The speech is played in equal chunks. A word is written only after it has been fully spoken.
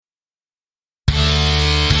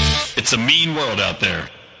It's a mean world out there.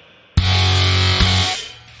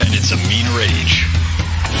 And it's a meaner age.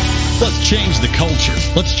 Let's change the culture.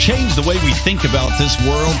 Let's change the way we think about this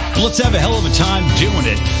world. Let's have a hell of a time doing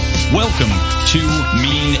it. Welcome to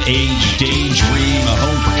Mean Age Daydream, a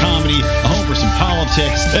home for comedy, a home for some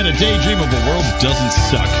politics, and a daydream of a world that doesn't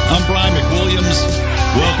suck. I'm Brian McWilliams.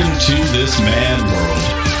 Welcome to this mad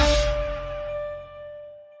world.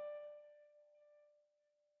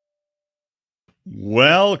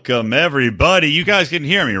 Welcome, everybody. You guys can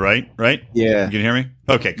hear me, right? Yeah. You can hear me?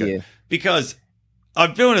 Okay, good. Yeah. Because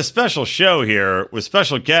I'm doing a special show here with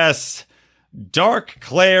special guests, Dark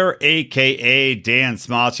Claire, a.k.a. Dan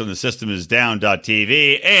Smots from the System Is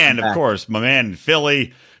Down.tv, and, of course, my man in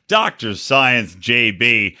Philly, Dr. Science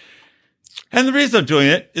JB. And the reason I'm doing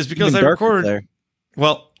it is because I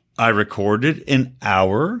recorded an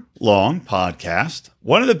hour-long podcast,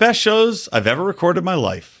 one of the best shows I've ever recorded in my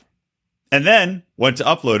life. And then went to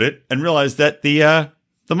upload it and realized that the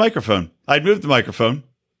microphone, I'd moved the microphone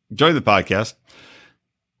during the podcast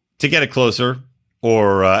to get it closer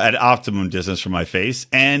or at optimum distance from my face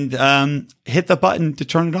and hit the button to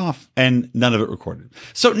turn it off, and none of it recorded.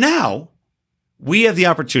 So now we have the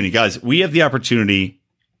opportunity, guys, to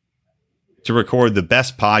record the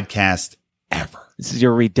best podcast ever. This is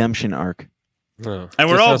your redemption arc. Oh, and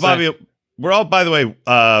we're all, by the way,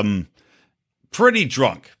 pretty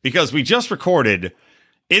drunk because we just recorded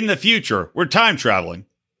in the future. We're time traveling.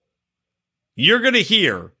 You're going to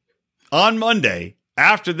hear on Monday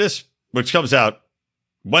after this, which comes out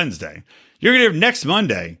Wednesday, you're going to hear next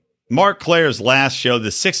Monday, Mark Claire's last show, the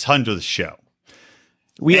 600th show.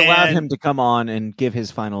 We allowed him to come on and give his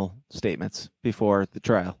final statements before the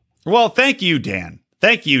trial. Well, thank you, Dan.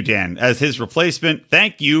 Thank you, Dan, as his replacement.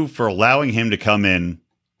 Thank you for allowing him to come in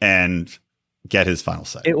and get his final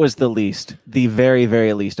say. It was the very,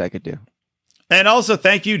 very least I could do. And also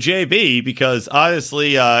thank you, JB, because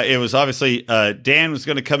honestly, Dan was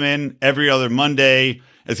going to come in every other Monday.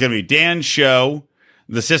 It's going to be Dan's show.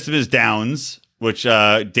 The System Is Downs, which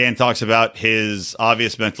Dan talks about his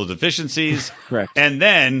obvious mental deficiencies. Correct. And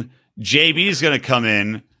then JB is going to come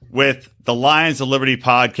in with the Lions of Liberty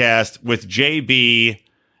podcast with JB,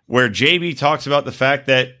 where JB talks about the fact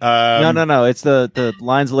that no, it's the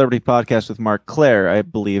Lions of Liberty podcast with Mark Claire, I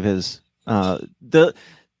believe is the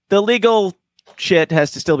legal shit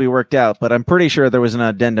has to still be worked out, but I'm pretty sure there was an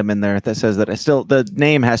addendum in there that says that the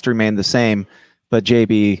name has to remain the same, but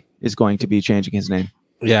JB is going to be changing his name.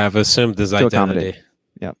 Yeah, I've assumed his identity.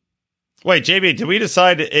 Yeah. Wait, JB, did we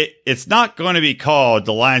decide it's not going to be called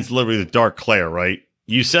the Lions of Liberty with Dark Claire, right?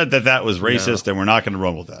 You said that was racist, and we're not going to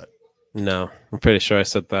run with that. No, I'm pretty sure I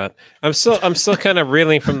said that. I'm still kind of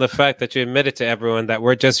reeling from the fact that you admitted to everyone that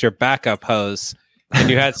we're just your backup hosts, and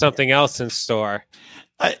you had something else in store.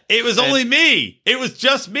 It was only me. It was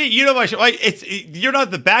just me. You know my show. You're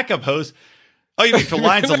not the backup host. Oh, you mean for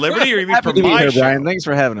Lions of Liberty, or you mean for my show? Brian, thanks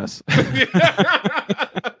for having us.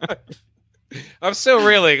 I'm still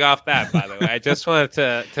reeling off that, by the way. I just wanted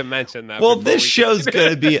to mention that. Well, this show's going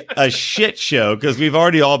to be a shit show because we've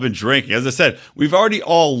already all been drinking. As I said, we've already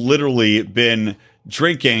all literally been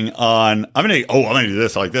drinking on. I'm going to do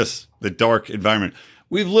this like this. The dark environment.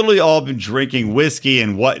 We've literally all been drinking whiskey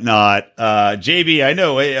and whatnot. JB, I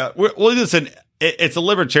know. Well, listen, it's a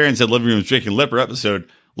Libertarians at Living Rooms Drinking Liquor episode.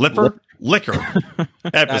 Liquor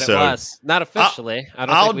episode. It was not officially. I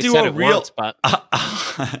don't think we said it once, but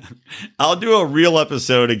I'll do a real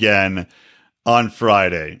episode again on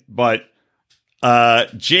Friday. But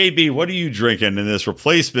JB, what are you drinking in this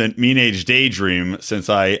replacement Mean Age Daydream? Since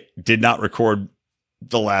I did not record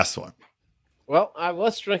the last one. Well, I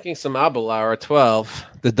was drinking some Abelauer 12,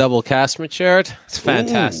 the double cast matured. It's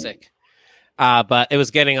fantastic. But it was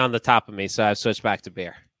getting on the top of me, so I've switched back to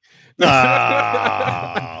beer.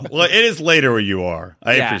 Well, it is later where you are.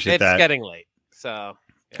 I appreciate that. It's getting late. So,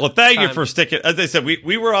 well, thank you for sticking. As I said,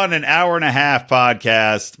 we were on an hour and a half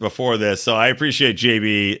podcast before this, so I appreciate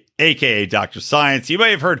JB, aka Dr. Science. You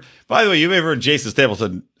may have heard, by the way, Jason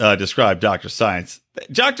Stapleton describe Dr. Science.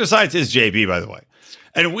 Dr. Science is JB, by the way,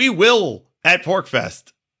 and we will at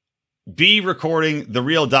PorkFest be recording the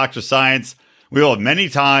real Dr. Science. We will have many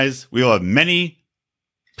ties. We will have many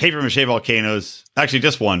paper mache volcanoes. Actually,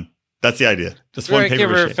 just one. That's the idea. Just one paper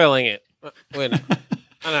mache. We're filling it. Wait,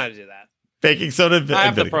 I know how to do that. Baking soda. I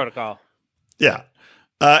have the protocol. Yeah.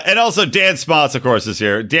 And also Dan Smots, of course, is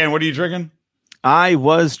here. Dan, what are you drinking? I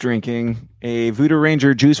was drinking a Voodoo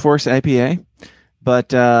Ranger Juice Force IPA,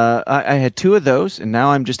 but I had two of those, and now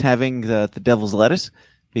I'm just having the Devil's Lettuce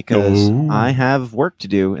because I have work to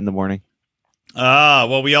do in the morning.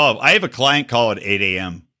 Well, I have a client call at 8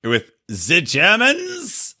 a.m. with the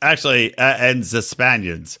Germans, actually, and the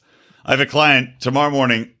Spaniards. I have a client tomorrow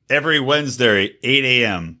morning, every Wednesday, 8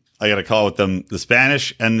 a.m. I got a call with them, the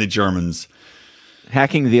Spanish and the Germans.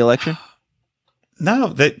 Hacking the election? No,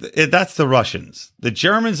 that's the Russians. The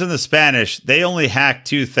Germans and the Spanish, they only hack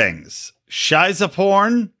two things: Shiza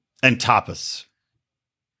porn and tapas.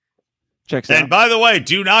 Checks And out. by the way,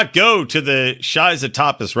 do not go to the Shiza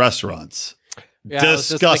tapas restaurants. Yeah, I was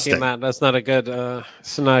just Disgusting. thinking that. That's not a good.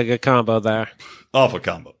 It's not a good combo there. Awful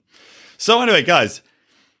combo. So anyway, guys,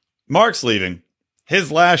 Mark's leaving.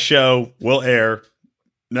 His last show will air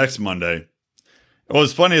next Monday. What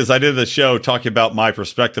was funny is I did the show talking about my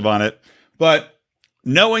perspective on it, but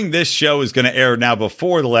knowing this show is going to air now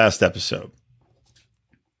before the last episode,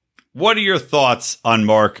 what are your thoughts on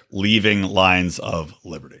Mark leaving Lions of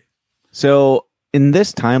Liberty? So in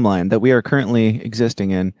this timeline that we are currently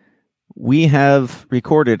existing in, we have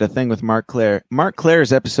recorded a thing with Mark Claire. Mark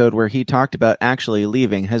Claire's episode where he talked about actually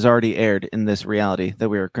leaving has already aired in this reality that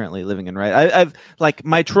we are currently living in, right? I've like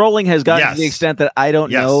my trolling has gotten to the Yes. extent that I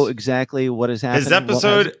don't Yes. know exactly what is happening.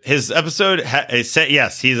 His episode said,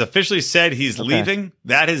 yes, he's officially said he's Okay. leaving.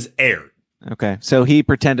 That is aired. Okay, so he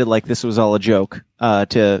pretended like this was all a joke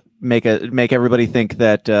to make everybody think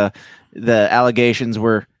that the allegations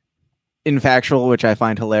were infactual, which I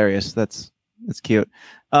find hilarious. That's cute.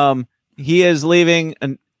 He is leaving,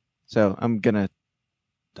 and so I'm gonna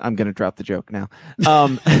drop the joke now.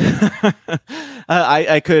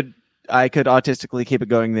 I could autistically keep it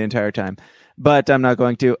going the entire time, but I'm not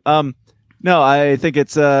going to. No, I think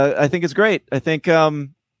it's great. I think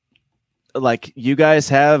like you guys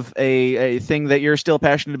have a thing that you're still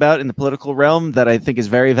passionate about in the political realm that I think is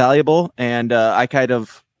very valuable, and I kind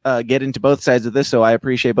of get into both sides of this, so I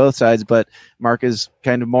appreciate both sides. But Mark is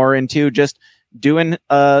kind of more into just doing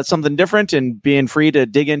something different and being free to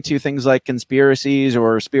dig into things like conspiracies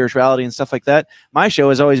or spirituality and stuff like that. My show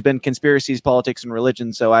has always been conspiracies, politics, and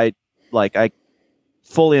religion, so I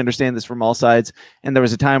fully understand this from all sides. And there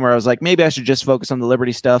was a time where I was like, maybe I should just focus on the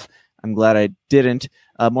liberty stuff. I'm glad I didn't.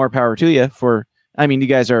 More power to you. You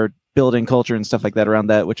guys are building culture and stuff like that around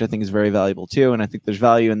that, which I think is very valuable too. And I think there's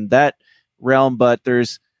value in that realm, but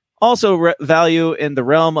there's also value in the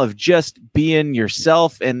realm of just being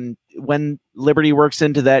yourself. And when liberty works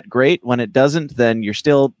into that, great. When it doesn't, then you're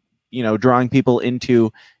still, drawing people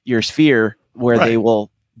into your sphere where Right. they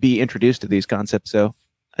will be introduced to these concepts. So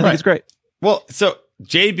I think it's great. Well, so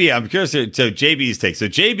JB, I'm curious to JB's take. So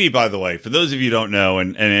JB, by the way, for those of you who don't know,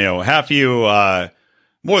 and half you,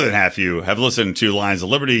 more than half you have listened to Lions of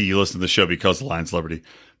Liberty. You listen to the show because of Lions of Liberty.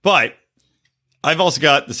 But I've also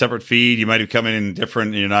got the separate feed. You might have come in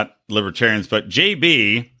different, you're not libertarians, but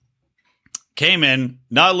JB came in,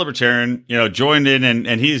 not a libertarian, joined in,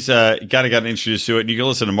 and he's kind of got introduced to it. And you can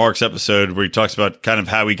listen to Mark's episode where he talks about kind of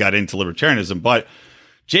how he got into libertarianism. But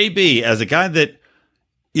JB, as a guy that,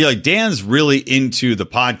 Dan's really into the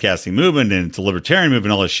podcasting movement and into libertarian movement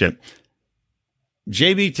and all this shit.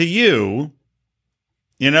 JB, to you,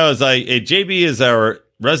 JB is our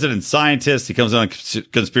resident scientist. He comes on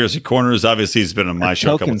Conspiracy Corners. Obviously, he's been on my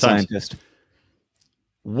show a couple times. Scientist.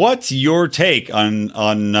 What's your take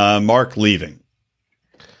on Mark leaving?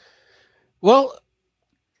 Well,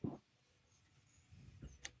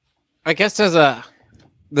 I guess there's a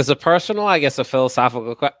personal, a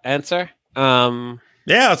philosophical answer.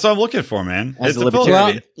 Yeah, that's what I'm looking for, man. As It's a the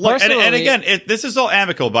libertarian. Look, and Personally- again, this is all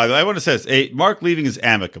amicable, by the way. I want to say this. Mark leaving is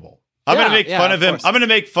amicable. I'm going to make fun of him. course. I'm going to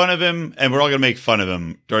make fun of him, and we're all going to make fun of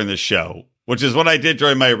him during this show, which is what I did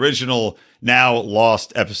during my original, now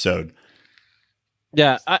lost episode.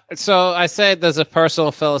 Yeah. So I say there's a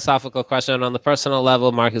personal philosophical question. On the personal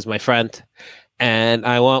level, Mark is my friend, and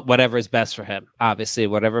I want whatever is best for him. Obviously,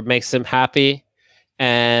 whatever makes him happy,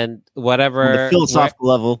 and whatever On the philosophical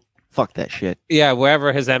level, fuck that shit.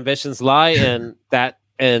 wherever his ambitions lie,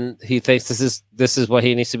 and he thinks this is what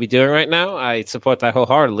he needs to be doing right now. I support that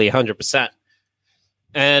wholeheartedly, 100%.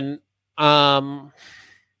 And on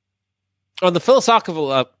the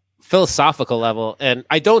philosophical level, and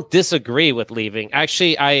I don't disagree with leaving.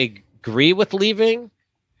 Actually, I agree with leaving,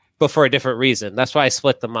 but for a different reason. That's why I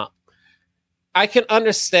split them up. I can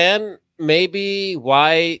understand maybe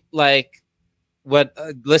why,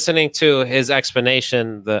 listening to his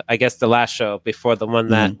explanation, the last show before the one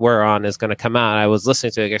that we're on is going to come out, I was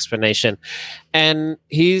listening to the explanation, and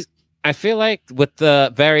I feel like with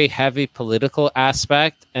the very heavy political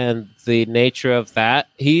aspect and the nature of that,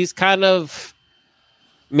 he's kind of,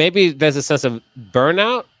 maybe there's a sense of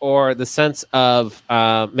burnout or the sense of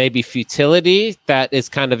maybe futility that is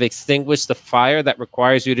kind of extinguished the fire that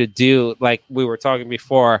requires you to do, like we were talking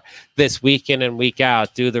before, this week in and week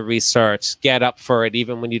out, do the research, get up for it,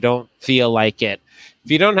 even when you don't feel like it. If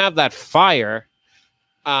you don't have that fire,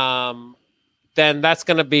 then that's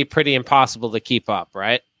going to be pretty impossible to keep up,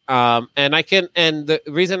 right? And the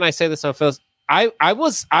reason I say this on Phil's, I've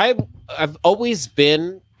always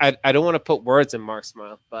been, I don't want to put words in Mark's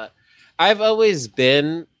mouth, but I've always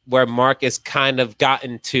been where Mark has kind of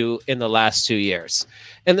gotten to in the last 2 years.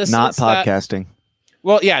 In the not sense that, podcasting.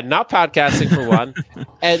 well, yeah, not podcasting for one.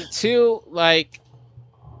 And two, like,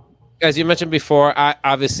 as you mentioned before,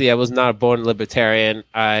 I was not a born libertarian.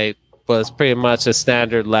 I was pretty much a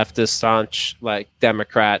standard leftist, staunch, like,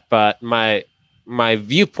 Democrat, but my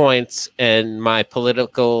viewpoints and my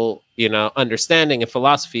political, understanding and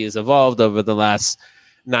philosophy has evolved over the last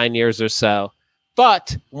 9 years or so.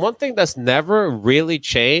 But one thing that's never really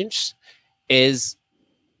changed is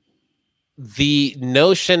the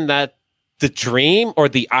notion that the dream or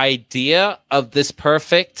the idea of this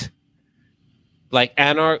perfect, like,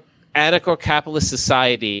 anarcho-capitalist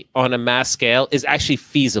society on a mass scale is actually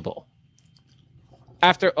feasible.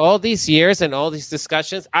 After all these years and all these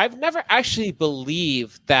discussions, I've never actually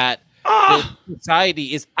believed that the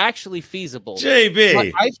society is actually feasible.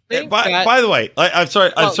 JB, I think by the way, I'm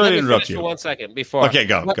sorry to interrupt you. For 1 second before. Okay,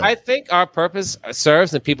 go. I think our purpose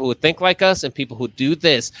serves, and people who think like us and people who do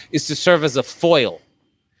this, is to serve as a foil,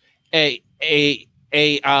 a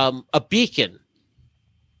beacon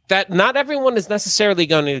that not everyone is necessarily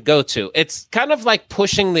going to go to. It's kind of like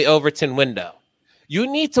pushing the Overton window.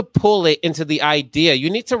 You need to pull it into the idea. You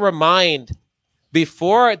need to remind,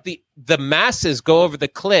 before the masses go over the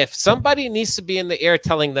cliff, somebody needs to be in the air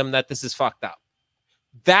telling them that this is fucked up.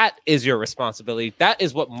 That is your responsibility. That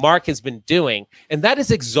is what Mark has been doing, and that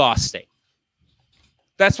is exhausting.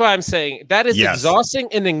 That's why I'm saying that is exhausting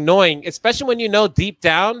and annoying, especially when you know deep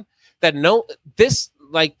down that this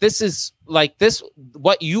is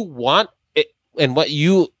what you want and what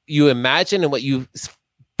you imagine and what you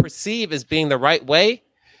perceive as being the right way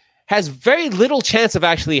has very little chance of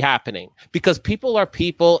actually happening, because people are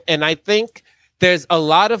people. And I think there's a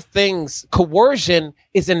lot of things. Coercion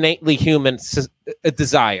is innately human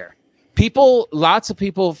desire. Lots of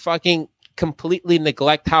people fucking completely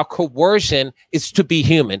neglect how coercion is to be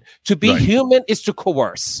human. To be human is to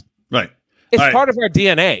coerce. Right. It's part of our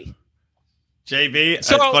DNA. JB,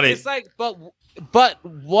 so that's funny. It's like, but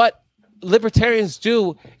what libertarians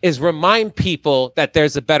do is remind people that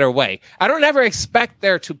there's a better way. I don't ever expect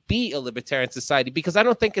there to be a libertarian society, because I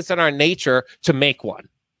don't think it's in our nature to make one.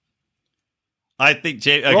 I think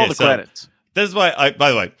Roll the credits. This is why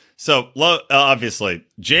by the way, so obviously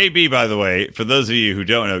JB, by the way, for those of you who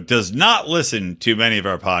don't know, does not listen to many of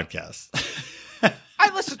our podcasts.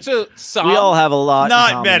 I listen to some. We all have a lot.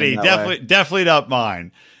 Not many, definitely not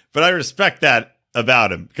mine. But I respect that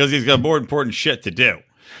about him, because he's got more important shit to do.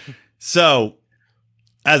 So,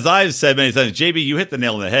 as I've said many times, JB, you hit the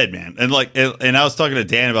nail on the head, man. And I was talking to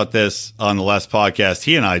Dan about this on the last podcast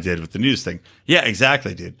he and I did with the news thing. Yeah,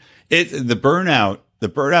 exactly, dude. The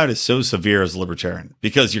burnout is so severe as a libertarian,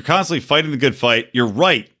 because you're constantly fighting the good fight. You're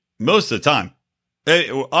right most of the time.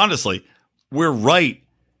 Honestly, we're right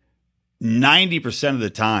 90% of the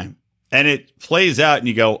time. And it plays out and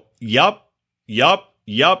you go, yup.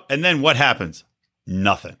 And then what happens?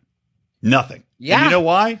 Nothing. Yeah. And you know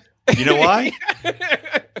why? But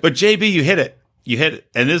JB, you hit it.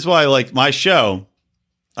 And this is why, like, my show,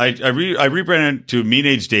 I rebranded to Mean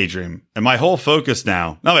Age Daydream. And my whole focus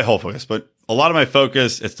now, not my whole focus, but a lot of my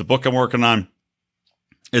focus, it's the book I'm working on,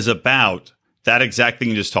 is about that exact thing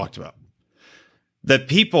you just talked about. That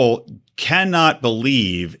people cannot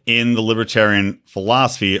believe in the libertarian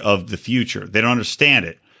philosophy of the future. They don't understand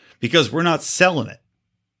it, because we're not selling it.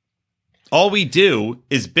 All we do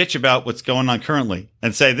is bitch about what's going on currently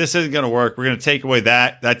and say, this isn't going to work. We're going to take away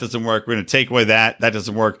that. That doesn't work. We're going to take away that. That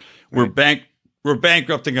doesn't work. We're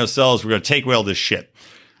bankrupting ourselves. We're going to take away all this shit.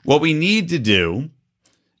 What we need to do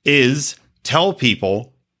is tell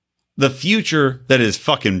people the future that is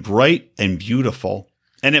fucking bright and beautiful.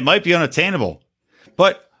 And it might be unattainable.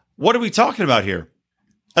 But what are we talking about here?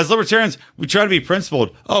 As libertarians, we try to be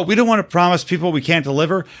principled. Oh, we don't want to promise people we can't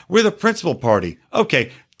deliver. We're the principled party.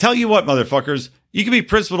 Okay. Tell you what, motherfuckers, you can be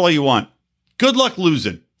principled all you want. Good luck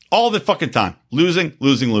losing all the fucking time. Losing.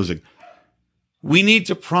 We need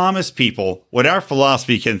to promise people what our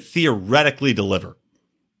philosophy can theoretically deliver.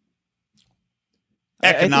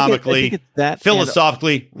 Economically,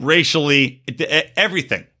 philosophically, racially,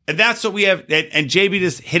 everything. And that's what we have. And JB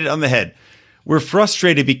just hit it on the head. We're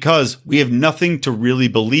frustrated because we have nothing to really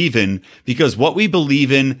believe in, because what we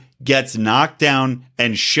believe in gets knocked down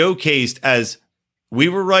and showcased as we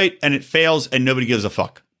were right, and it fails, and nobody gives a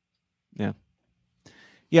fuck. Yeah.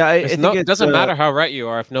 Yeah, it doesn't matter how right you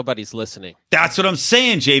are if nobody's listening. That's what I'm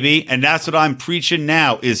saying, JB, and that's what I'm preaching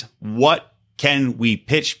now, is what can we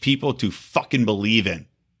pitch people to fucking believe in?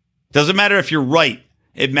 Doesn't matter if you're right.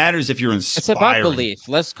 It matters if you're inspiring. It's about belief.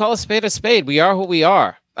 Let's call a spade a spade. We are who we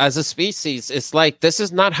are as a species. It's like, this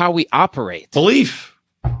is not how we operate. Belief.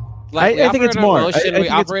 Like, I think it's more. Emotion, we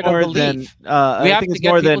operate on belief. I think it's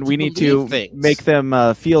more than we need to make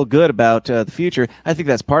them feel good about the future. I think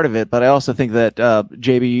that's part of it, but I also think that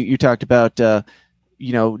JB, you talked about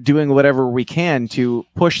doing whatever we can to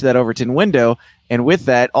push that Overton window, and with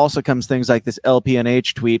that also comes things like this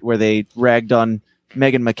LPNH tweet where they ragged on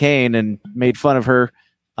Meghan McCain and made fun of her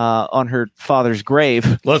on her father's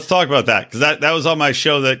grave. Let's talk about that, because that was on my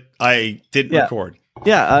show that I didn't record.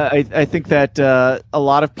 Yeah, I think that a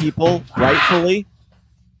lot of people rightfully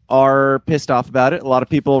are pissed off about it. A lot of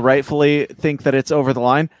people rightfully think that it's over the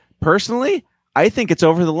line. Personally, I think it's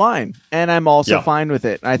over the line, and I'm also fine with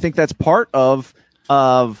it. And I think that's part of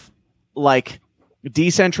like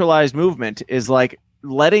decentralized movement is like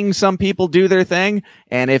letting some people do their thing,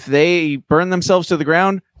 and if they burn themselves to the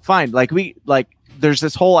ground, fine. There's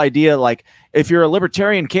this whole idea like if you're a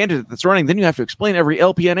libertarian candidate that's running, then you have to explain every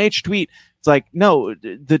LPNH tweet. It's like, no,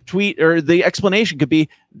 the tweet or the explanation could be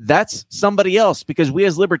that's somebody else, because we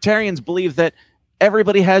as libertarians believe that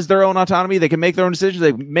everybody has their own autonomy. They can make their own decisions.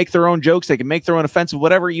 They can make their own jokes. They can make their own offensive,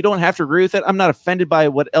 whatever. You don't have to agree with it. I'm not offended by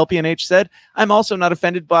what LPNH said. I'm also not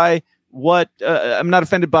offended by I'm not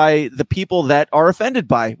offended by the people that are offended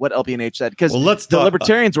by what LPNH said, because the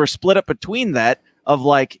libertarians were split up between that of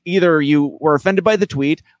like either you were offended by the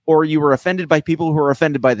tweet or you were offended by people who were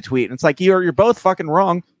offended by the tweet. And it's like you're both fucking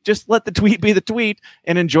wrong. Just let the tweet be the tweet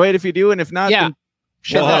and enjoy it if you do, and if not, then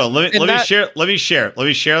hold on. Let me share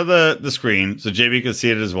the screen so JB can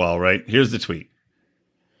see it as well. Right, here's the tweet.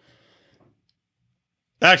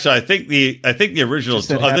 Actually, I think the original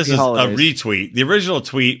this is a retweet. The original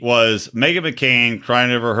tweet was Meghan McCain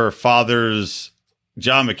crying over her father's,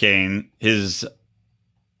 John McCain, his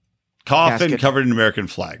coffin casket covered in American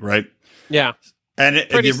flag, right? Yeah. And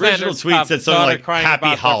the original tweet said something like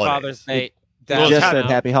 "Happy Holidays." Just said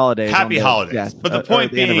 "Happy Holidays." Happy Holidays. Yes, but the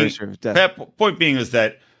point being is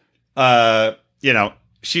that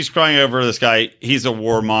she's crying over this guy. He's a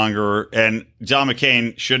warmonger, and John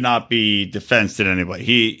McCain should not be defensed in any way.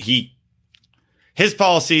 His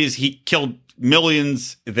policies, he killed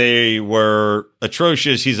millions. They were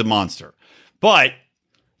atrocious. He's a monster. But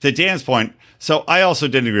to Dan's point, so I also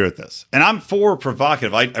didn't agree with this. And I'm for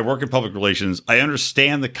provocative. I work in public relations. I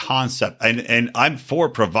understand the concept, and I'm for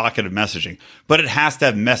provocative messaging, but it has to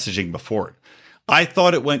have messaging before it. I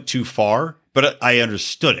thought it went too far, but I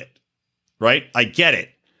understood it, right? I get it,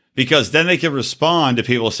 because then they can respond to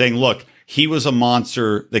people saying, look, he was a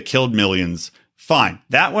monster that killed millions. Fine.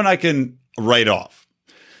 That one I can write off.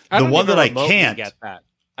 The one that I can't get that.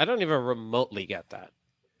 I don't even remotely get that.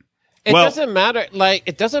 It doesn't matter. Like,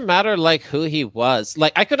 it doesn't matter like who he was.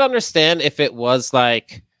 Like, I could understand if it was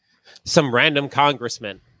like some random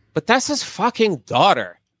congressman, but that's his fucking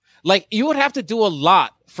daughter. Like, you would have to do a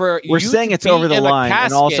lot for We're saying it's over the line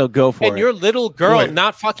and also go for it. And your little girl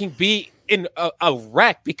not fucking be in a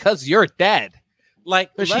wreck because you're dead. Like,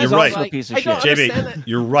 you're right. A piece of shit. JB,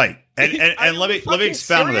 you're right. And let me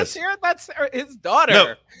expound on this. Here? That's his daughter.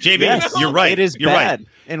 No, JB, you're right. It is you're bad. Right.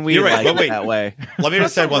 And we like it that way. Let me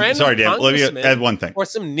just add one. Sorry, Dan. Let me add one thing. Or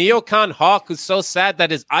some neocon hawk who's so sad that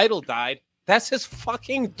his idol died. That's his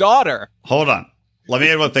fucking daughter. Hold on. Let me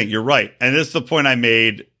add one thing. You're right. And this is the point I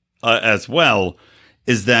made as well,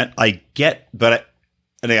 is that I get, but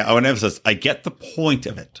I want to emphasize, I get the point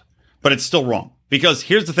of it, but it's still wrong. Because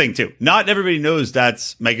here's the thing, too. Not everybody knows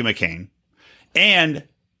that's Meghan McCain. And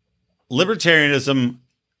libertarianism,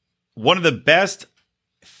 one of the best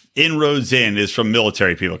inroads in is from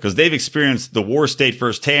military people, because they've experienced the war state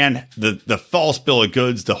firsthand, the false bill of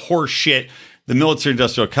goods, the horse shit, the military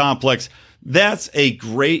industrial complex. That's a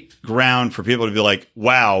great ground for people to be like,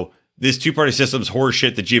 wow, this two-party system's horse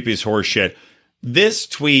shit, the GOP is horse shit. This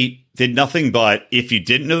tweet did nothing but, if you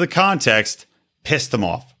didn't know the context, piss them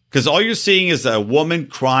off. Because all you're seeing is a woman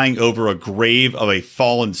crying over a grave of a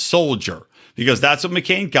fallen soldier, because that's what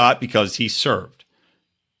McCain got because he served.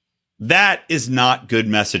 That is not good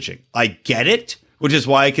messaging. I get it, which is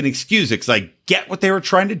why I can excuse it, because I get what they were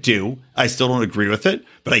trying to do. I still don't agree with it,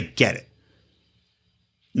 but I get it.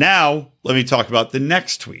 Now, let me talk about the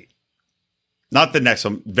next tweet. Not the next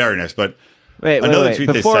one, very next, but another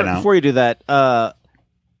tweet they sent out. Before you do that,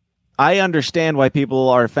 I understand why people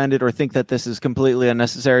are offended or think that this is completely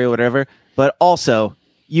unnecessary or whatever, but also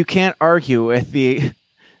you can't argue with the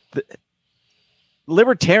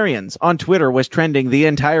libertarians on Twitter was trending the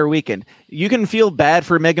entire weekend. You can feel bad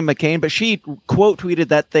for Meghan McCain, but she quote tweeted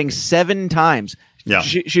that thing 7 times. Yeah.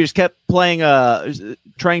 She just kept playing,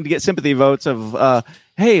 trying to get sympathy votes of,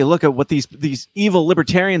 hey, look at what these evil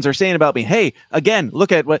libertarians are saying about me. Hey, again,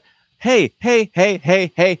 look at what. Hey,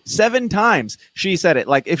 7 times she said it.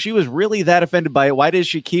 Like, if she was really that offended by it, why does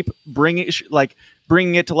she keep bringing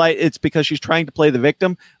it to light? It's because she's trying to play the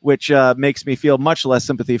victim, which makes me feel much less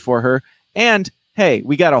sympathy for her. And hey,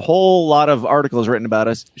 we got a whole lot of articles written about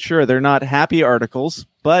us. Sure, they're not happy articles,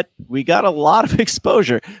 but we got a lot of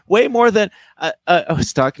exposure. Way more than I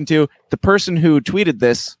was talking to the person who tweeted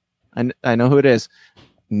this. I know who it is.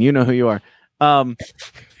 And you know who you are.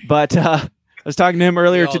 But I was talking to him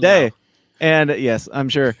earlier today, and yes, I'm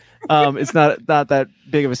sure it's not that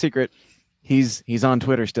big of a secret. He's on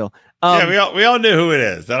Twitter still. Yeah, we all knew who it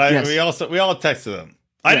is. That Yes. we all texted him.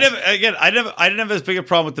 I Yes. didn't have as big a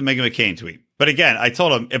problem with the Meghan McCain tweet. But again, I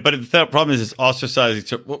told him. But the problem is it's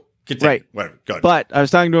ostracizing. Well, continue. Right. Whatever. Go ahead. But I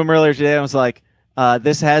was talking to him earlier today, and I was like,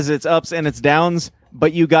 this has its ups and its downs,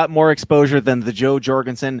 but you got more exposure than the Joe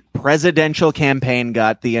Jorgensen presidential campaign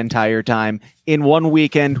got the entire time in one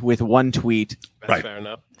weekend with one tweet. That's Right. fair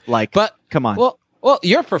enough. Like, But come on. Well,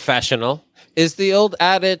 you're professional. Is the old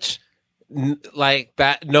adage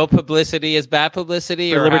no publicity is bad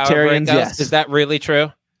publicity, For or however it libertarians, goes? yes. Is that really true?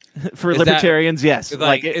 For is libertarians, yes.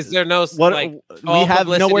 Is there no what- like we all have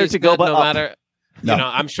publicity nowhere is to go good but no up. matter? No. You know,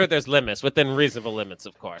 I'm sure there's limits within reasonable limits,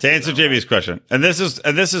 of course. To answer JB's question, and this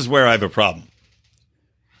is where I have a problem.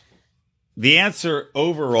 The answer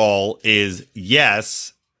overall is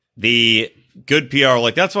yes. The good PR,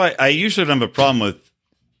 like that's why I usually don't have a problem with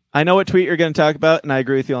I know what tweet you're going to talk about, and I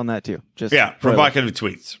agree with you on that too. Just provocative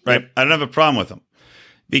tweets, right? I don't have a problem with them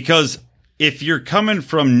because if you're coming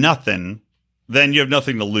from nothing, then you have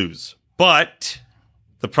nothing to lose. But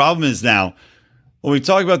the problem is now when we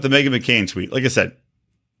talk about the Meghan McCain tweet, like I said,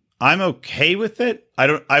 I'm okay with it.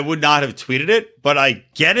 I would not have tweeted it, but I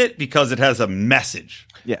get it because it has a message.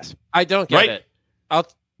 Yes. I don't get Right? it. I'll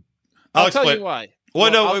tell explain. you why.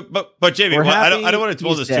 Well, Well, no, but JB, We're I happy don't want to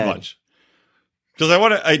dwell he's this too dead. much because I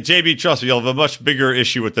want to. JB, trust me, you'll have a much bigger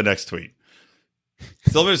issue with the next tweet.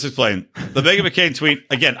 So let me just explain the Meghan McCain tweet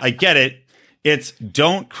again. I get it. It's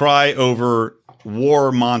don't cry over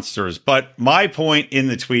war monsters. But my point in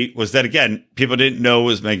the tweet was that again, people didn't know it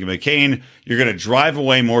was Meghan McCain. You're going to drive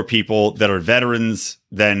away more people that are veterans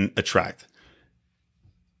than attract.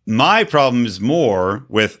 My problem is more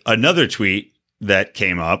with another tweet that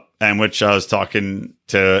came up and which I was talking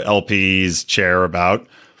to LP's chair about,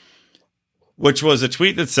 which was a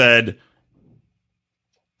tweet that said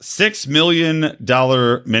 $6 million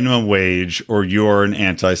minimum wage or you're an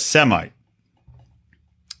anti-Semite.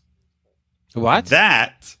 What?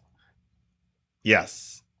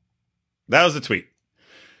 Yes. That was the tweet.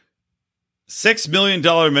 $6 million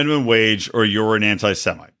minimum wage or you're an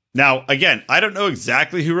anti-Semite. Now, again, I don't know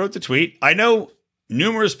exactly who wrote the tweet. I know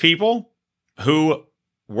numerous people who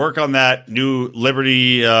work on that New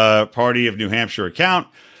Liberty Party of New Hampshire account.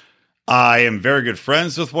 I am very good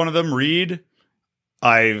friends with one of them, Reed.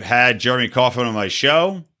 I've had Jeremy Coffin on my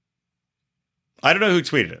show. I don't know who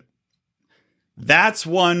tweeted it. That's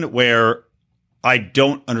one where I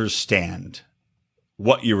don't understand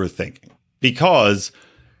what you were thinking because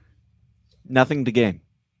Nothing to gain.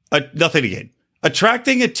 nothing to gain.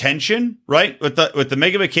 Attracting attention, right? With the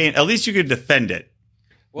Meghan McCain, at least you could defend it,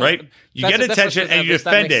 Well, right? You that's get the attention difference, and you at least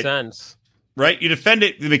that defend makes it, sense. right? You defend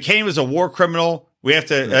it. McCain was a war criminal. We have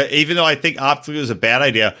to, even though I think optically it was a bad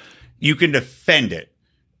idea, you can defend it.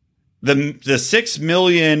 The 6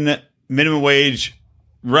 million minimum wage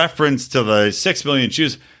reference to the 6 million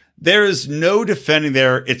Jews, there is no defending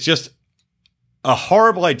there. It's just a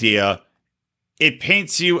horrible idea. It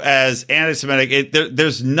paints you as anti-Semitic.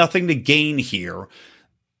 There's nothing to gain here.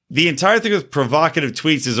 The entire thing with provocative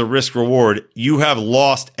tweets is a risk reward. You have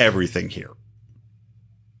lost everything here.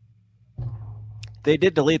 They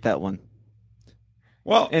did delete that one.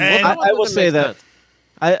 Well, And and- I will say that.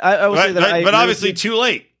 I will say that. I but agree obviously with you. too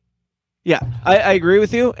late. Yeah, I agree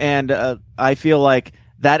with you, and I feel like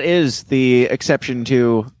that is the exception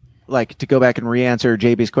to like to go back and re-answer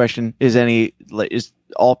JB's question. Is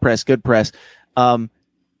all press good press?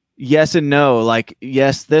 Yes and no. Like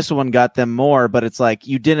yes, this one got them more, but it's like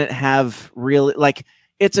you didn't have really like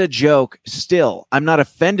it's a joke. Still, I'm not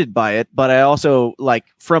offended by it, but I also like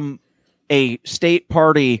from a state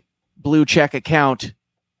party blue check account.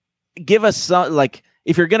 Give us some like.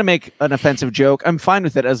 If you're going to make an offensive joke, I'm fine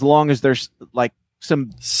with it as long as there's like some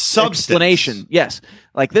Substance. explanation. Yes.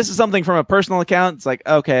 Like this is something from a personal account. It's like,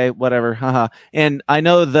 okay, whatever. Haha. And I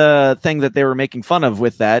know the thing that they were making fun of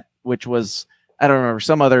with that, which was, I don't remember,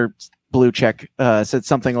 some other blue check said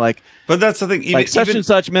something like, but that's the thing, like such and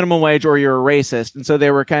such minimum wage, or you're a racist, and so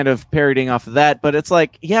they were kind of parodying off of that. But it's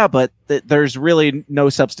like, yeah, but there's really no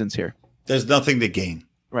substance here. There's nothing to gain.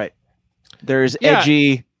 Right. There's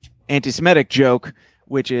edgy anti-Semitic joke,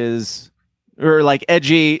 which is, or like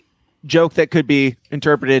edgy joke that could be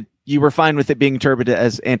interpreted. You were fine with it being interpreted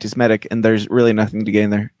as anti-Semitic, and there's really nothing to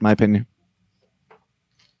gain there, in my opinion.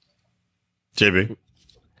 JB,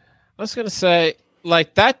 I was gonna say,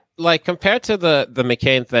 like that, like compared to the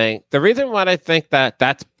McCain thing, the reason why I think that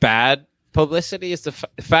that's bad publicity is the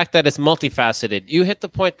fact that it's multifaceted. You hit the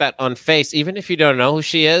point that on face, even if you don't know who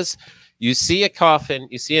she is, you see a coffin,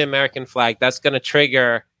 you see an American flag, that's going to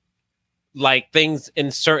trigger like things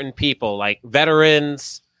in certain people, like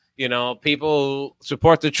veterans, you know, people who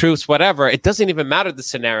support the troops, whatever. It doesn't even matter the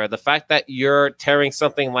scenario. The fact that you're tearing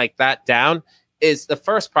something like that down is the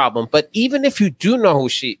first problem. But even if you do know who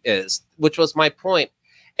she is, which was my point,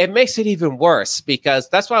 it makes it even worse, because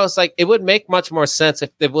that's why I was like, it would make much more sense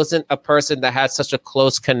if there wasn't a person that had such a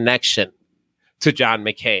close connection to John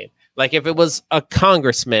McCain. Like if it was a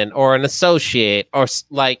congressman or an associate or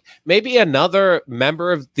like maybe another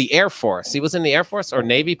member of the Air Force. He was in the Air Force or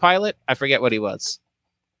Navy pilot. I forget what he was.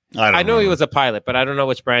 I know he was a pilot, but I don't know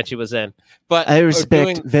which branch he was in. But I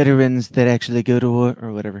respect veterans that actually go to war,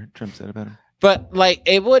 or whatever Trump said about him. But like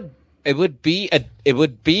it would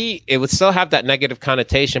still have that negative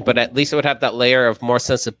connotation, but at least it would have that layer of more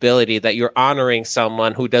sensibility that you're honoring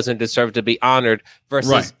someone who doesn't deserve to be honored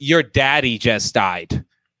versus your daddy just died.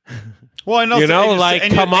 Well, I know, you know,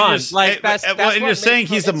 like, come on, like that's and you're saying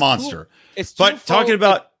he's a monster. But talking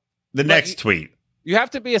about the next tweet, you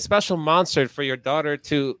have to be a special monster for your daughter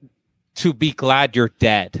to be glad you're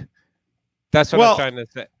dead. That's what I'm trying to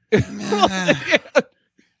say.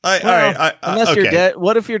 All right, unless you're dead.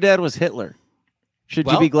 What if your dad was Hitler?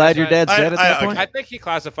 Should you be glad your dad's dead at that point? I think he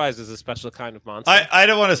classifies as a special kind of monster. I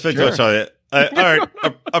don't want to spend too much on it. All right,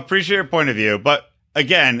 appreciate your point of view, but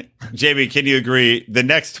again, JB, can you agree? The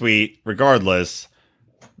next tweet, regardless,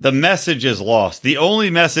 the message is lost. The only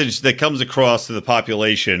message that comes across to the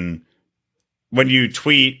population when you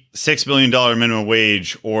tweet $6 million minimum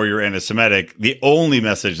wage or you're anti-Semitic, the only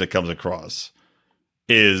message that comes across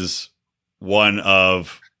is one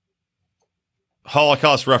of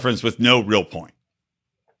Holocaust reference with no real point.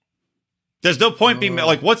 There's no point being made.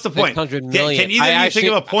 Like, what's the point? Can either of you think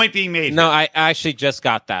of a point being made? No, I actually just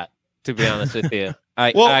got that, to be honest with you.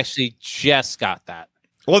 I actually just got that.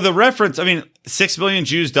 Well, the reference, I mean, 6 million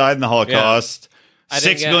Jews died in the Holocaust. Yeah.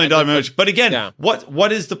 $6 million minimum. But again,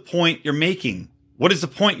 what is the point you're making? What is the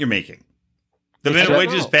point you're making? The minimum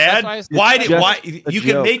wage is bad? Why you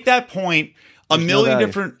can make that point a million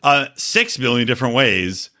different 6 million different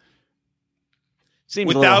ways.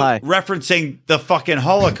 Seems without referencing the fucking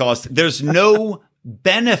Holocaust. There's no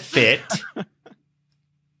benefit.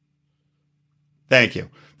 Thank you.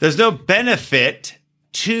 There's no benefit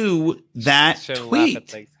to that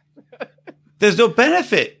tweet. There's no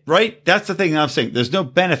benefit, right? That's the thing I'm saying. There's no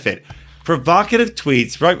benefit. Provocative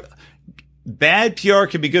tweets, right? Bad PR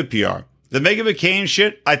can be good PR. The Meghan McCain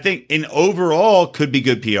shit, I think, in overall could be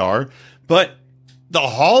good PR, but the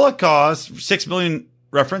Holocaust 6 million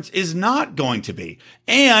reference is not going to be.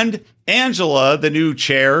 And Angela, the new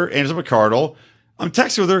chair, Angela McArdle, I'm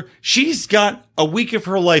texting with her. She's got a week of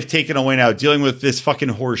her life taken away now dealing with this fucking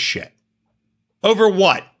horse shit. Over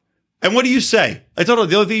what? And what do you say? I told her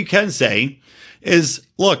the only thing you can say is,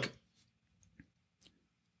 look,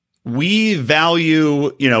 we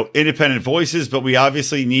value, independent voices, but we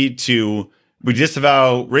obviously we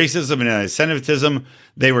disavow racism and anti-Semitism.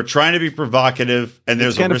 They were trying to be provocative, and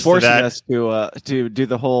there's a risk to that. It's kind of forcing us to do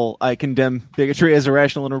the whole "I condemn bigotry as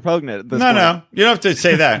irrational and repugnant." No, you don't have to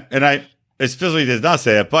say that, and I explicitly did not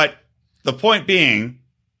say that. But the point being,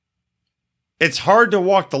 it's hard to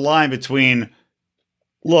walk the line between,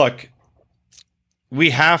 look, we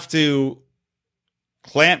have to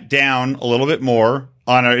clamp down a little bit more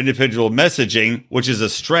on our individual messaging, which is a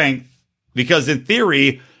strength, because in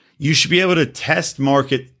theory, you should be able to test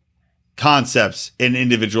market concepts in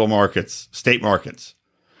individual markets, state markets.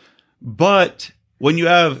 But when you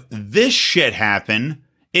have this shit happen,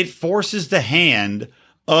 it forces the hand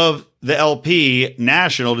of the LP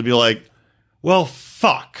National to be like, well,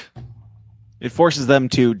 fuck. It forces them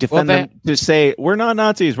to defend them, to say, we're not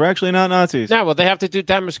Nazis. We're actually not Nazis. No, well, they have to do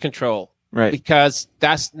damage control. Right. Because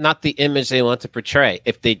that's not the image they want to portray.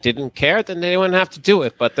 If they didn't care, then they wouldn't have to do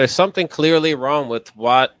it. But there's something clearly wrong with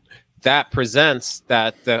what that presents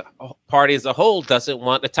that the party as a whole doesn't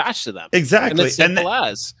want attached to them. Exactly. And it's simple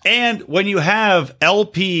as. And when you have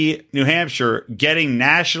LP New Hampshire getting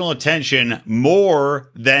national attention more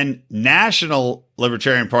than National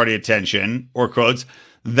Libertarian Party attention, or quotes,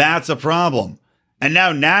 that's a problem. And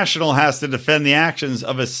now National has to defend the actions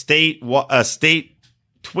of a state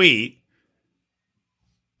tweet.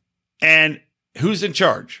 And who's in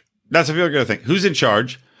charge? That's what people are going to think. Who's in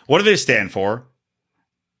charge? What do they stand for?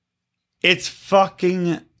 It's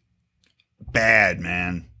fucking bad,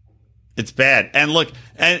 man. It's bad. And look,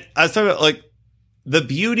 and I was talking about, like, the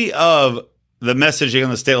beauty of the messaging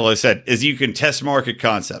on the state, like I said, is you can test market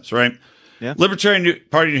concepts, right? Yeah. Libertarian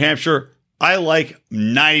Party New Hampshire, I like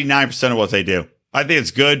 99% of what they do. I think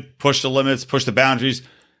it's good. Push the limits, push the boundaries.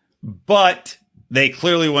 But they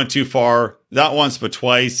clearly went too far. Not once, but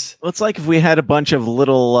twice. Well, it's like if we had a bunch of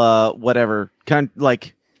little,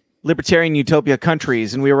 like libertarian utopia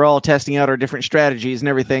countries, and we were all testing out our different strategies and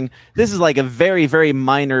everything. This is like a very, very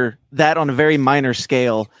minor, that on a very minor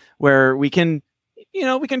scale, where we can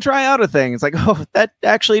try out a thing. It's like, oh, that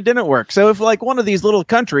actually didn't work. So if like one of these little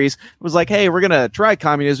countries was like, hey, we're going to try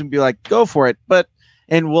communism, be like, go for it.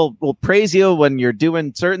 And we'll praise you when you're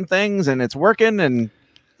doing certain things and it's working. And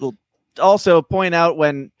we'll also point out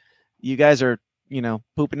when you guys are,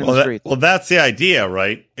 pooping in the streets. Well, that's the idea,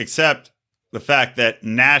 right? Except the fact that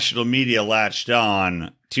national media latched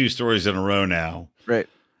on 2 stories in a row now. Right.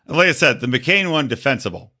 And like I said, the McCain one,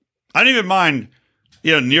 defensible. I don't even mind,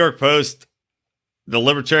 New York Post, the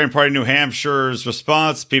Libertarian Party New Hampshire's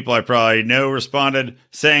response, people I probably know responded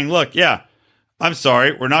saying, look, yeah, I'm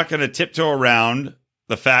sorry, we're not going to tiptoe around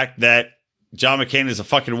the fact that John McCain is a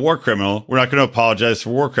fucking war criminal. We're not going to apologize for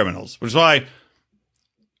war criminals, which is why,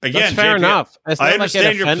 again, that's fair enough. I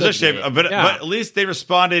understand your position, but at least they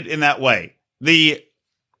responded in that way. The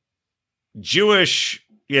Jewish,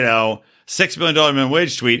 $6 million minimum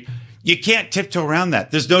wage tweet, you can't tiptoe around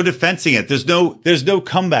that. There's no defensing it. There's no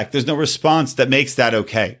comeback. There's no response that makes that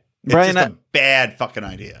okay. It's Brian, just a bad fucking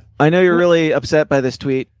idea. I know you're really upset by this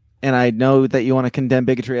tweet, and I know that you want to condemn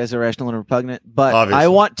bigotry as irrational and repugnant, but Obviously. I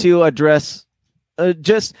want to address,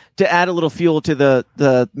 just to add a little fuel to the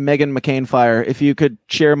Meghan McCain fire. If you could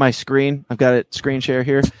share my screen, I've got it screen share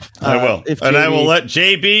here. I will. I will let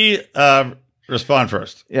JB respond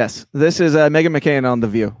first. Yes, this is Meghan McCain on The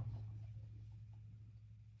View.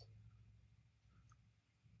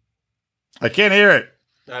 I can't hear it.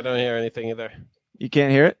 I don't hear anything either. You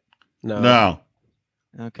can't hear it? No.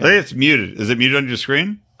 Okay. I think it's muted. Is it muted on your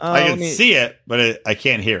screen? I can let me- see it, but I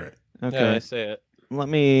can't hear it. Okay. Yeah, I see it. Let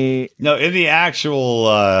me. No, in the actual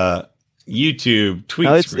YouTube tweet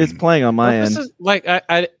No, it's screen. playing on my This end. is like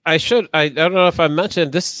I don't know if I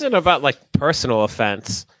mentioned this isn't about like personal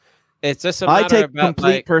offense. It's just a matter I take about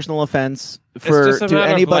complete like personal offense it's for just a to matter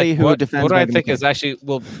of, anybody like, who what, defends. what do I Meghan think McCain. is actually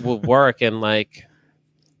will work and like.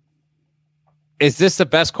 Is this the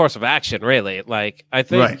best course of action? Really? Like I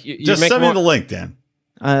think Right. you Just make send more, me the link, Dan.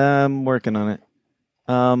 I'm working on it.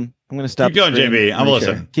 I'm going to stop. Keep going, the screen JB. I'm and share.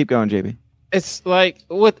 listening. Keep going, JB. It's like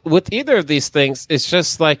with either of these things, it's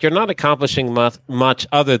just like you're not accomplishing much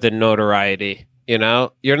other than notoriety. You're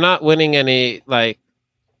not winning any like.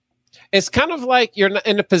 It's kind of like you're not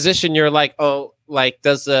in a position. You're like, oh, like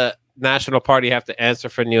does the National Party have to answer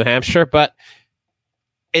for New Hampshire? But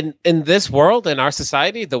in this world, in our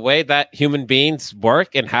society, the way that human beings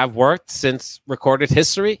work and have worked since recorded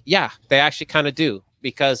history, yeah, they actually kind of do.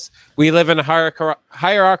 Because we live in a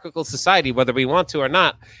hierarchical society, whether we want to or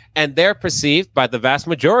not, and they're perceived by the vast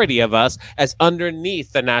majority of us as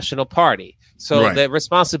underneath the National Party. So Right. the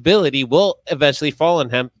responsibility will eventually fall on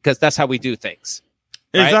him because that's how we do things.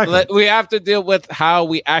 Right? Exactly. We have to deal with how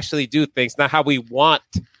we actually do things, not how we want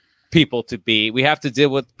people to be. We have to deal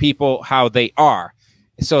with people how they are.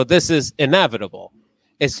 So this is inevitable.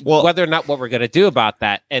 It's whether or not what we're going to do about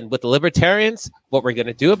that. And with the libertarians, what we're going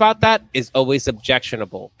to do about that is always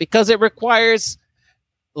objectionable because it requires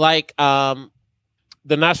like the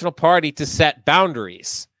National Party to set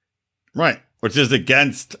boundaries. Right. Which is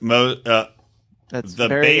against That's the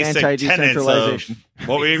very basic tenets anti-decentralization. of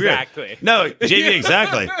what we agree with. Exactly. No, JB,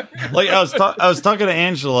 exactly. Like I was talking to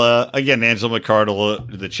Angela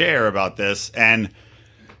McCardle, the chair, about this, and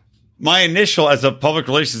my initial, as a public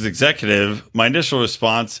relations executive, my initial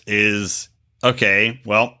response is, okay,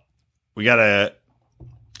 well, we got to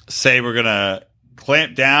say we're going to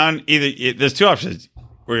clamp down. There's 2 options.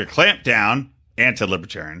 We're going to clamp down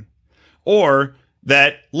anti-libertarian, or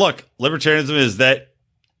that, look, libertarianism is that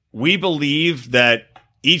we believe that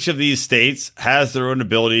each of these states has their own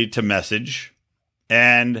ability to message,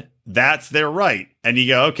 and that's their right. And you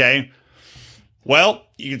go, okay, well,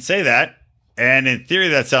 you can say that, And in theory,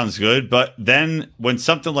 that sounds good. But then when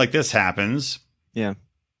something like this happens, Yeah.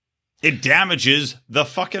 it damages the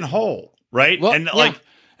fucking whole, right? Well, and yeah. like,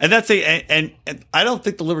 and that's and I don't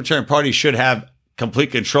think the Libertarian Party should have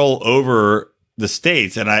complete control over the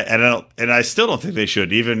states, and I still don't think they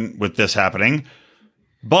should, even with this happening.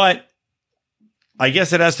 But I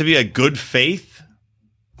guess it has to be a good faith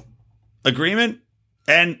agreement,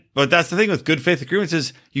 but that's the thing with good faith agreements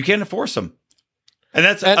is you can't enforce them. And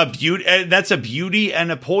that's a beauty. And that's a beauty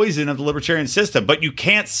and a poison of the libertarian system. But you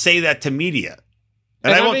can't say that to media.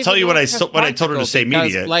 And I won't tell you what I told her to say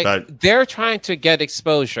media. But they're trying to get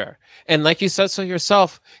exposure, and like you said so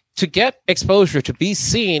yourself, to get exposure, to be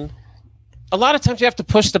seen, a lot of times you have to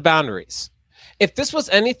push the boundaries. If this was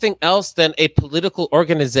anything else than a political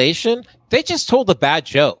organization, they just told a bad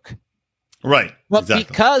joke. Right. But exactly.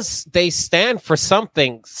 because they stand for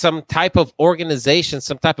something, some type of organization,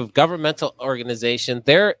 some type of governmental organization,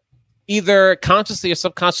 they're either consciously or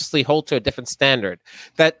subconsciously hold to a different standard.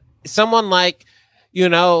 That someone like,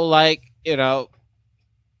 anyone,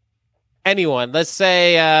 let's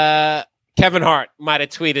say Kevin Hart might have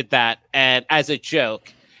tweeted that and as a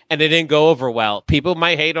joke, and it didn't go over well. People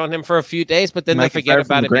might hate on him for a few days, but then they forget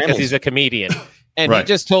about it because he's a comedian. And he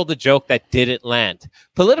just told a joke that didn't land.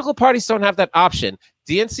 Political parties don't have that option.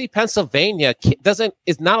 DNC Pennsylvania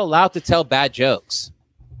is not allowed to tell bad jokes.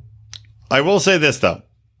 I will say this though,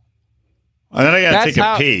 and then I got to take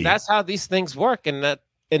a pee. That's how these things work, and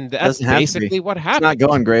that's basically what happened. It's not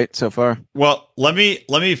going great so far. Well, let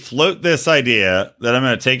me float this idea that I'm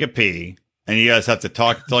going to take a pee, and you guys have to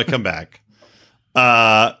talk until I come back.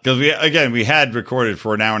 Because we had recorded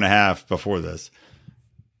for an hour and a half before this.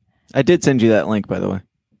 I did send you that link, by the way.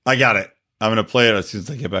 I got it. I'm going to play it as soon as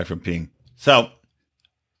I get back from peeing. So,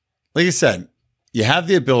 like you said, you have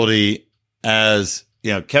the ability, as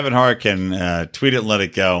Kevin Hart can tweet it and let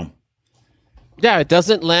it go. Yeah, it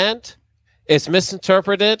doesn't land. It's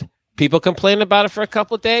misinterpreted. People complain about it for a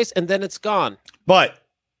couple of days, and then it's gone. But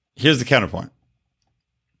here's the counterpoint.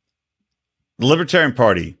 The Libertarian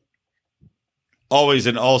Party always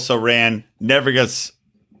and also never gets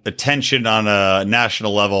attention on a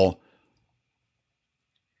national level.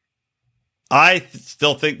 I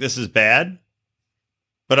still think this is bad,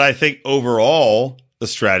 but I think overall the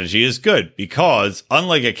strategy is good because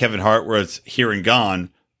unlike a Kevin Hart where it's here and gone,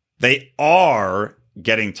 they are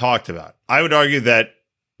getting talked about. I would argue that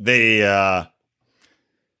they,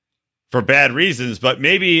 for bad reasons, but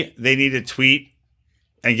maybe they need to tweet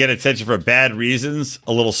and get attention for bad reasons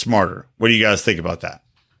a little smarter. What do you guys think about that?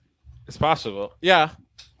 It's possible. Yeah,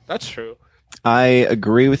 that's true. I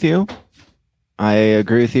agree with you. I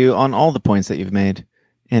agree with you on all the points that you've made.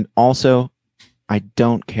 And also, I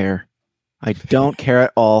don't care. I don't care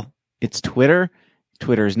at all. It's Twitter.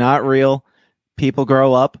 Twitter is not real. People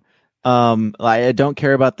grow up. I don't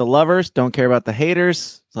care about the lovers. Don't care about the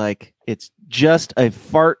haters. Like, it's just a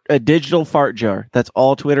digital fart jar. That's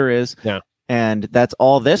all Twitter is. Yeah. And that's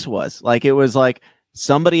all this was. Like, it was like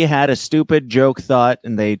somebody had a stupid joke thought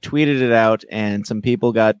and they tweeted it out and some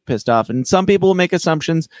people got pissed off. And some people will make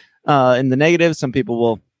assumptions in the negative. Some people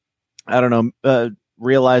will,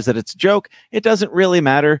 realize that it's a joke. It doesn't really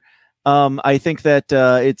matter. I think that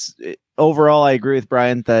overall, I agree with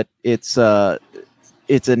Brian that it's a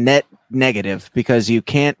net negative because you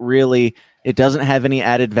can't really, it doesn't have any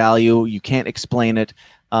added value. You can't explain it.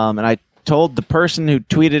 And I told the person who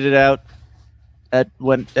tweeted it out at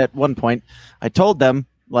one point, I told them,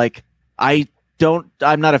 like, I'm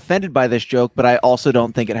not offended by this joke, but I also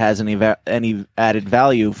don't think it has any added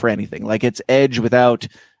value for anything. Like, it's edge without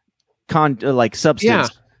substance. Yeah.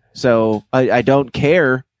 So I don't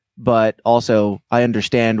care, but also I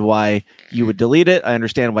understand why you would delete it. I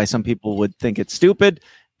understand why some people would think it's stupid.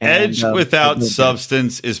 Edge without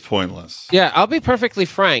substance is pointless. Yeah, I'll be perfectly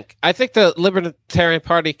frank. I think the Libertarian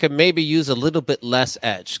Party could maybe use a little bit less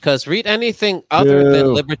edge because read anything other than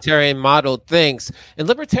libertarian modeled things. And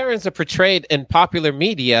libertarians are portrayed in popular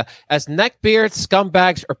media as neckbeards,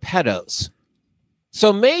 scumbags, or pedos.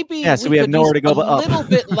 So maybe we have nowhere to go but up. A little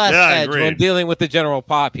bit less edge agreed. when dealing with the general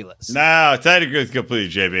populace. No, I agree with you completely,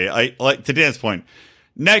 JB. I like to Dan's point.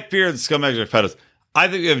 Neckbeards, scumbags, or pedos. I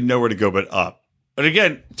think we have nowhere to go but up. But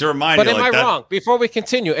again, to remind you, but am I wrong? Before we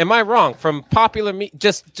continue, am I wrong? From popular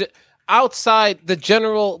just outside the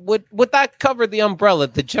general, would that cover the umbrella?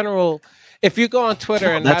 The general, if you go on Twitter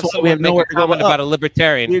and have someone make a comment about a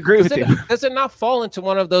libertarian, we agree with you. Does it not fall into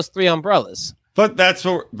one of those three umbrellas? But that's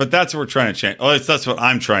what we're trying to change. Oh, that's what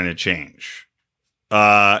I'm trying to change.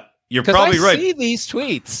 You're probably right. I see these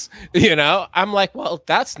tweets. I'm like, well,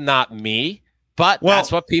 that's not me. But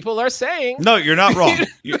that's what people are saying. No, you're not wrong.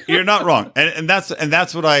 You're not wrong. And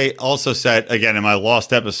that's what I also said, again, in my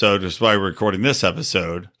lost episode, which is why we're recording this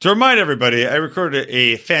episode. To remind everybody, I recorded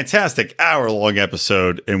a fantastic hour-long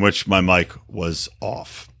episode in which my mic was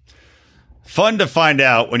off. Fun to find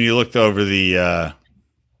out when you looked over the...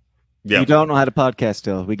 You don't know how to podcast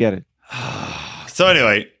still. We get it. So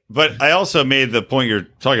anyway, but I also made the point you're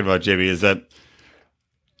talking about, JB, is that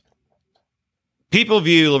people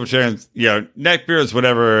view libertarians, neckbeards,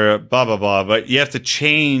 whatever, blah, blah, blah, but you have to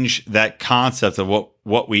change that concept of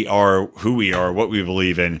what we are, who we are, what we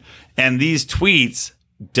believe in. And these tweets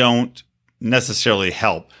don't necessarily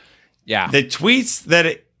help. Yeah. The tweets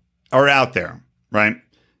that are out there, right?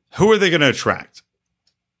 Who are they going to attract?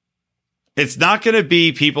 It's not going to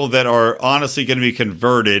be people that are honestly going to be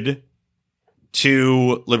converted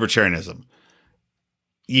to libertarianism.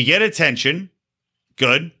 You get attention.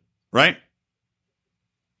 Good, right?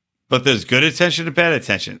 But there's good attention and bad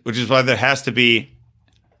attention, which is why there has to be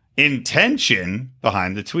intention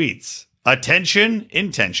behind the tweets. Attention,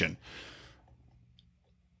 intention.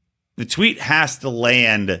 The tweet has to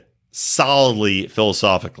land solidly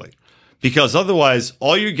philosophically, because otherwise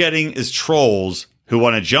all you're getting is trolls who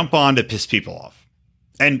want to jump on to piss people off.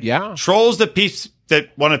 And trolls that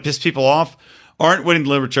want to piss people off aren't winning the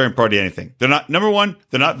Libertarian Party anything. They're not, number one,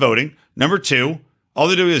 they're not voting. Number two, all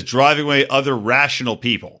they're doing is driving away other rational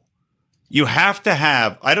people. You have to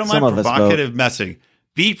have, I don't mind provocative messaging.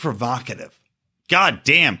 Be provocative. God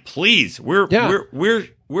damn, please. We're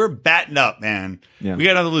batting up, man. Yeah. We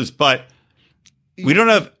got nothing to lose, but we don't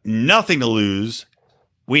have nothing to lose.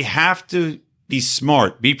 We have to be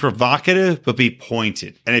smart, be provocative, but be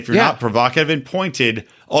pointed. And if you're not provocative and pointed,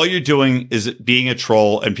 all you're doing is being a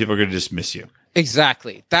troll, and people are going to dismiss you.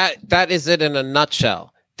 Exactly. That is it in a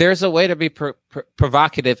nutshell. There's a way to be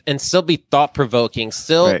provocative and still be thought-provoking,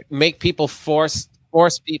 still make people force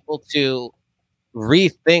people to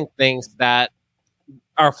rethink things that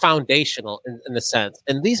are foundational in a sense.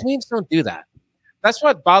 And these memes don't do that. That's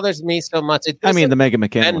what bothers me so much. The Meghan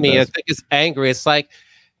McCain one I think it's angry. It's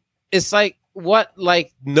like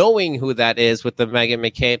knowing who that is with the Meghan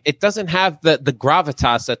McCain, it doesn't have the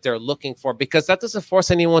gravitas that they're looking for, because that doesn't force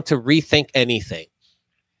anyone to rethink anything.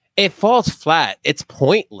 It falls flat. It's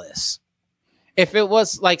pointless. If it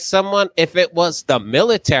was if it was the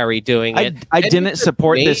military doing it, I didn't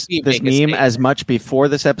support this meme as much before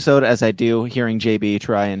this episode as I do hearing JB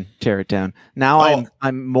try and tear it down. Now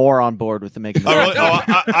I'm more on board with the Meghan.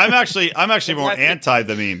 I'm actually more anti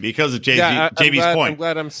the meme because of JB's point.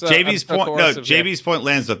 JB's point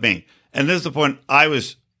lands with me, and this is the point I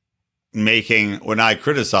was making when I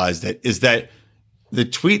criticized it: is that the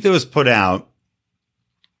tweet that was put out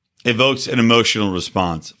evokes an emotional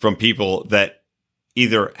response from people that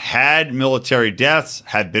either had military deaths,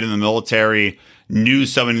 had been in the military, knew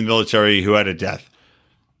someone in the military who had a death.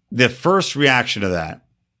 The first reaction to that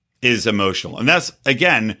is emotional. And that's,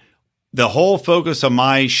 again, the whole focus of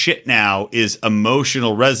my shit now is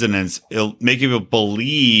emotional resonance. It'll make people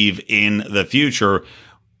believe in the future.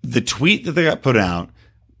 The tweet that they got put out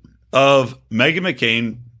of Meghan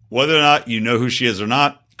McCain, whether or not you know who she is or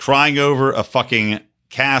not, crying over a fucking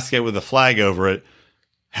casket with a flag over it,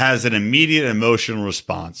 has an immediate emotional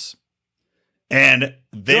response. And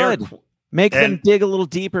they're make them dig a little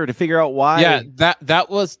deeper to figure out why. Yeah, that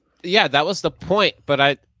was the point. But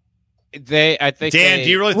I think Dan, do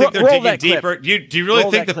you really think they're digging deeper? Do you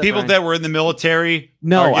really think the people that were in the military?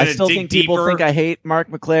 No, I still think people think I hate Mark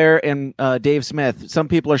McClare and Dave Smith. Some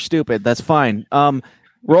people are stupid. That's fine.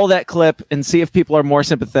 Roll that clip and see if people are more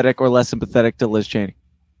sympathetic or less sympathetic to Liz Cheney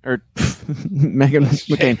or Meghan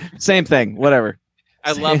McCain. Same thing. Whatever.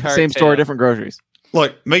 I love her. Same store, different groceries.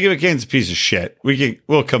 Look, Meghan McCain's a piece of shit.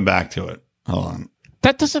 We'll come back to it. Hold on.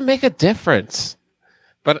 That doesn't make a difference.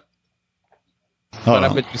 But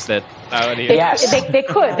I'm interested. Yes. They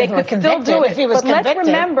could. They could still do it. But let's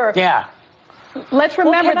remember. Yeah. Let's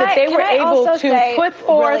remember that they were able to put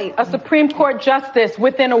forth a Supreme Court justice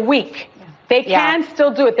within a week. They can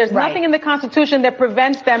still do it. There's nothing in the Constitution that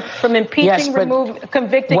prevents them from impeaching,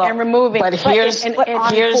 convicting, and removing for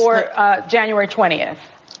January 20th.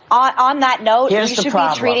 On that note, you should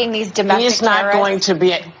be treating these domestic terrorists. He's not going to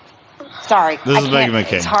be. Sorry, this is Meghan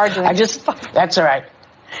McCain. It's hard to. That's all right.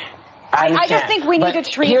 I just think we need to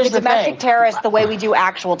treat the domestic terrorists the way we do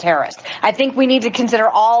actual terrorists. I think we need to consider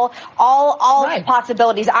all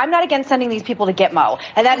possibilities. I'm not against sending these people to Gitmo,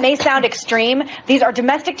 and that may sound extreme. These are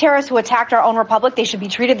domestic terrorists who attacked our own republic. They should be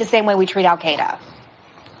treated the same way we treat Al Qaeda.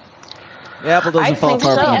 The apple doesn't fall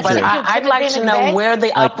far from the tree. But I'd like to know where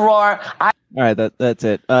the uproar. All right, that's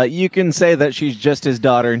it. You can say that she's just his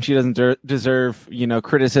daughter and she doesn't deserve,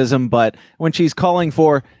 criticism. But when she's calling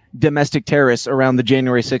for domestic terrorists around the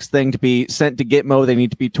January 6th thing to be sent to Gitmo, they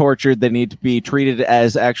need to be tortured, they need to be treated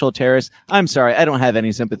as actual terrorists. I'm sorry, I don't have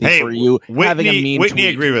any sympathy for you having a mean Whitney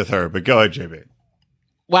tweet. agree with her, but go ahead, JB.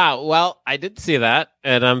 Wow. Well, I did see that,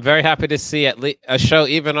 and I'm very happy to see at least a show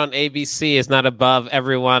even on ABC is not above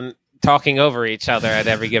everyone talking over each other at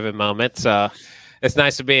every given moment. So it's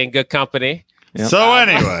nice to be in good company. Yep. So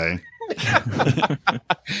anyway,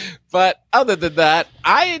 but other than that,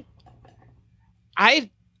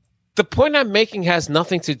 the point I'm making has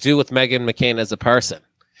nothing to do with Meghan McCain as a person.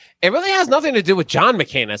 It really has nothing to do with John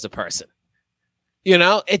McCain as a person.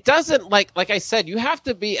 It doesn't like I said, you have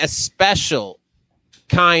to be a special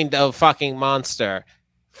kind of fucking monster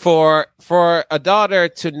for a daughter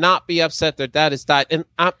to not be upset their dad has died. And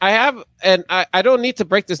I don't need to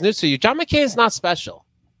break this news to you. John McCain is not special.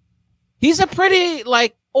 He's a pretty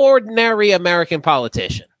ordinary American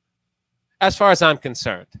politician, as far as I'm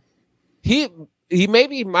concerned. He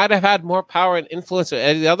maybe might have had more power and influence than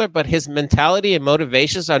any other, but his mentality and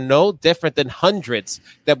motivations are no different than hundreds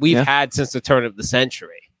that we've had since the turn of the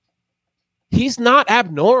century. He's not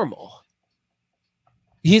abnormal.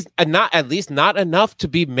 He's not, at least not enough to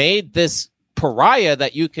be made this pariah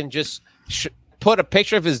that you can just put a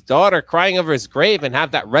picture of his daughter crying over his grave and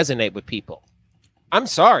have that resonate with people. I'm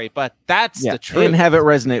sorry, but that's the truth. And have it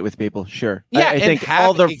resonate with people, sure. Yeah, I think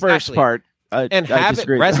all the first part. Have it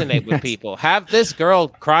resonate with people. Have this girl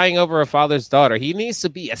crying over her father's daughter. He needs to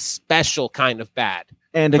be a special kind of bad.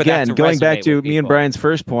 And again, going back to me and Brian's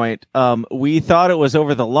first point, we thought it was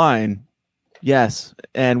over the line. Yes.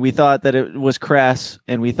 And we thought that it was crass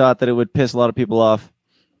and we thought that it would piss a lot of people off.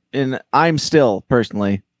 And I'm still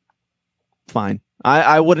personally fine.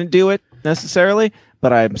 I wouldn't do it necessarily,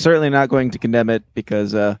 but I'm certainly not going to condemn it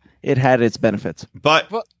because it had its benefits.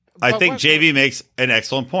 But I think JB makes an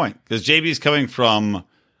excellent point because JB's coming from,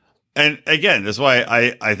 and again, that's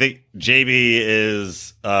why I think JB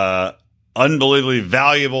is unbelievably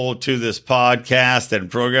valuable to this podcast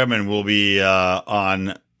and program and will be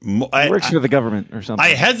on. Works for the government or something.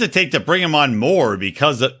 I hesitate to bring him on more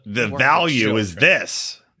because the value is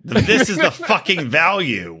this. This is the fucking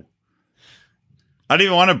value. I don't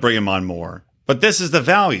even want to bring him on more, but this is the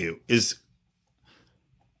value. Is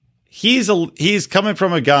he's coming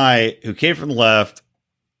from a guy who came from the left,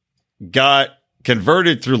 got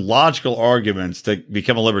converted through logical arguments to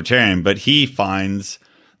become a libertarian, but he finds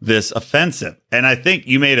this offensive. And I think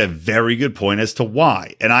you made a very good point as to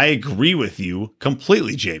why. And I agree with you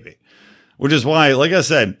completely, JB, which is why, like I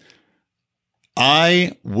said,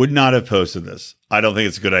 I would not have posted this. I don't think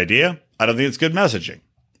it's a good idea. I don't think it's good messaging.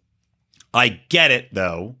 I get it,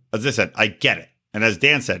 though. As I said, I get it. And as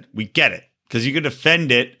Dan said, we get it. Because you can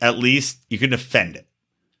defend it, at least you can defend it.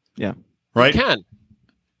 Yeah. Right? You can.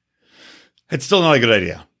 It's still not a good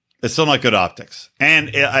idea. It's still not good optics.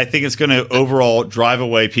 And I think it's going to overall drive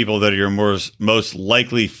away people that are your most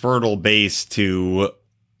likely fertile base to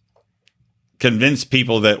convince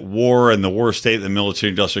people that war and the war state and the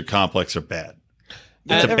military-industrial complex are bad.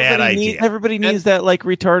 It's a bad idea. Everybody needs that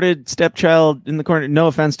retarded stepchild in the corner. No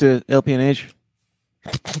offense to LPNH,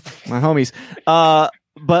 my homies.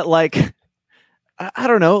 But I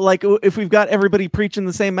don't know. If we've got everybody preaching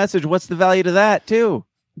the same message, what's the value to that too?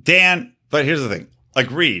 Dan, but here's the thing.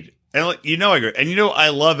 Agreed. And I agree. And I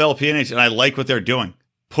love LPNH and I like what they're doing.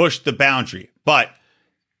 Push the boundary. But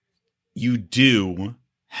you do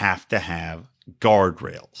have to have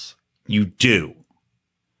guardrails. You do.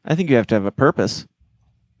 I think you have to have a purpose.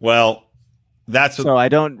 Well, that's what, so I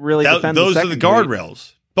don't really defend those are the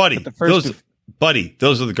guardrails. Buddy,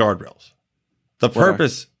 those are the guardrails. The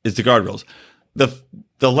purpose is the guardrails. The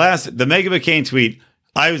Meghan McCain tweet,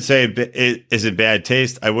 I would say it is in bad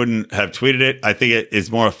taste. I wouldn't have tweeted it. I think it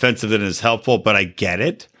is more offensive than it is helpful, but I get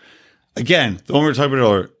it. Again, the one we were talking about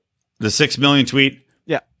earlier, the 6 million tweet.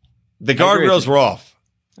 Yeah. The guardrails were off.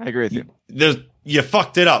 I agree with you. You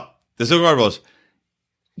fucked it up. There's no guardrails.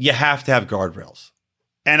 You have to have guardrails.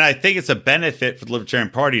 And I think it's a benefit for the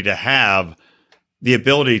Libertarian Party to have the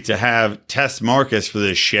ability to have test markets for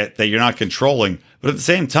this shit that you're not controlling. But at the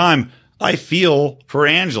same time, I feel for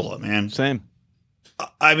Angela, man. Same.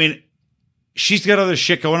 I mean, she's got other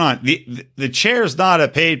shit going on. The chair's not a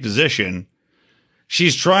paid position.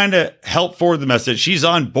 She's trying to help forward the message. She's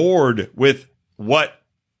on board with what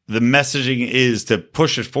the messaging is to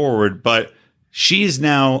push it forward, but she's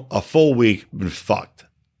now a full week been fucked.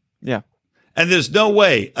 Yeah. And there's no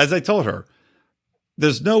way, as I told her,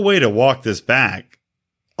 there's no way to walk this back.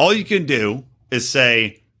 All you can do is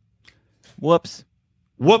say, whoops.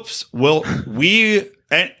 Well, we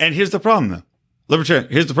And here's the problem, though.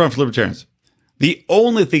 Here's the problem for libertarians. The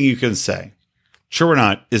only thing you can say, true or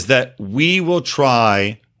not, is that we will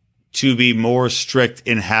try to be more strict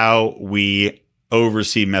in how we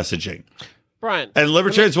oversee messaging. Brian. And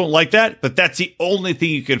libertarians won't like that, but that's the only thing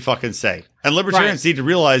you can fucking say. And libertarians need to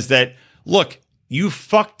realize that, look, you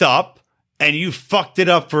fucked up and you fucked it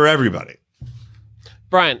up for everybody.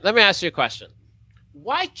 Brian, let me ask you a question.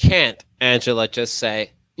 Why can't Angela just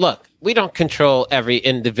say, look, we don't control every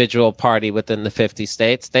individual party within the 50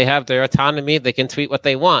 states. They have their autonomy. They can tweet what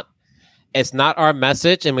they want. It's not our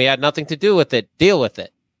message and we had nothing to do with it. Deal with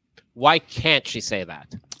it. Why can't she say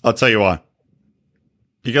that? I'll tell you why.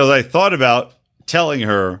 Because I thought about telling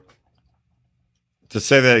her to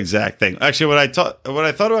say that exact thing. Actually, what I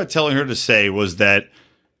thought about telling her to say was that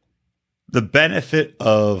the benefit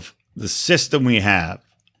of the system we have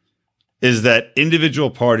is that individual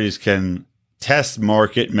parties can test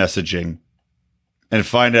market messaging and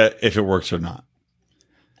find out if it works or not.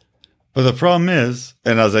 But the problem is,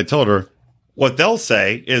 and as I told her, what they'll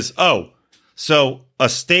say is, oh, so a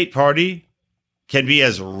state party can be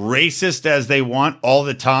as racist as they want all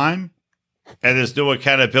the time, and there's no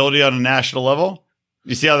accountability on a national level?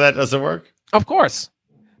 You see how that doesn't work? Of course.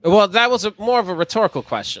 Well, that was more of a rhetorical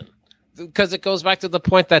question, because it goes back to the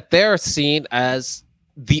point that they're seen as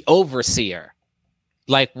the overseer.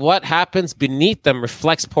 Like, what happens beneath them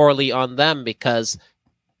reflects poorly on them because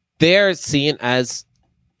they're seen as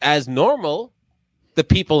normal, the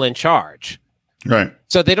people in charge. Right.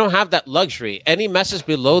 So they don't have that luxury. Any message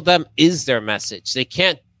below them is their message. They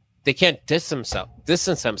can't distance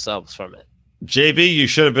themselves from it. JB, you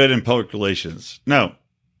should have been in public relations. No,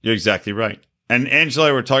 you're exactly right. And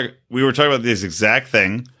Angela and I we were talking about this exact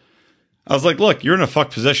thing. I was like, look, you're in a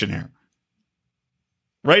fucked position here.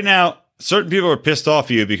 Right now, certain people are pissed off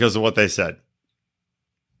at you because of what they said.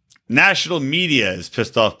 National media is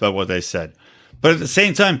pissed off by what they said. But at the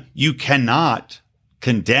same time, you cannot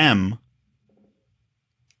condemn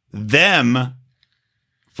them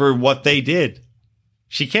for what they did.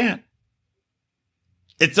 She can't.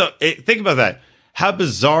 Think about that. How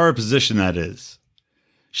bizarre a position that is.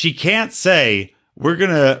 She can't say, we're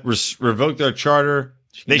going to revoke their charter.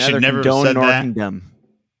 They should never have said that. Condemn.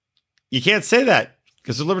 You can't say that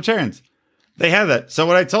because they're libertarians. They have that. So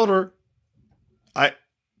what I told her,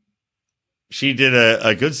 she did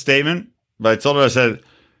a good statement, but I told her, I said,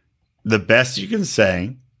 the best you can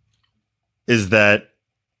say is that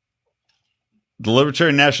the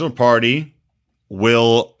Libertarian National Party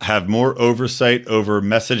will have more oversight over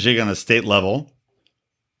messaging on a state level.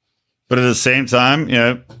 But at the same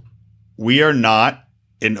time, we are not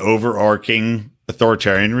an overarching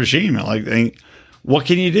authoritarian regime. Like, what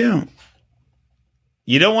can you do?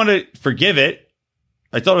 You don't want to forgive it.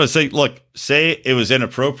 I thought I would say, look, say it was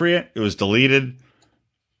inappropriate. It was deleted.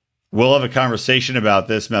 We'll have a conversation about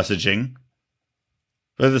this messaging.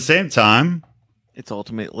 But at the same time, it's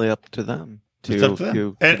ultimately up to them.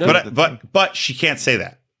 But she can't say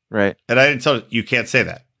that. Right. And I didn't tell her, you can't say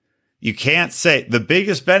that. You can't say, the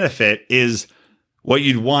biggest benefit is what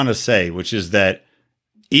you'd want to say, which is that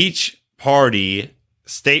each party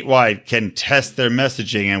statewide can test their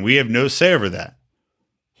messaging and we have no say over that.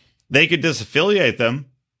 They could disaffiliate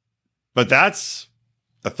them, but that's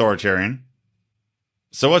authoritarian.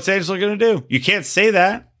 So what's Angela going to do? You can't say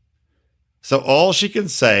that. So all she can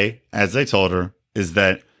say, as I told her, is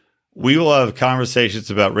that we will have conversations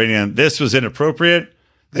about radio. This was inappropriate.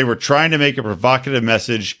 They were trying to make a provocative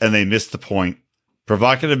message and they missed the point.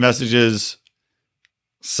 Provocative messages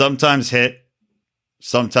sometimes hit,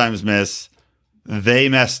 sometimes miss. They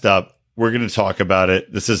messed up. We're going to talk about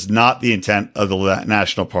it. This is not the intent of the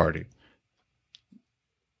National Party.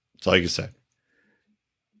 That's all you can say.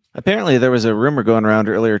 Apparently, there was a rumor going around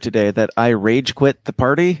earlier today that I rage quit the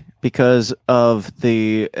party because of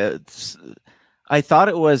the... I thought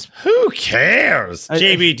it was... Who cares?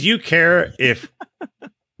 JB, do you care if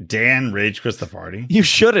Dan rage quits the party? You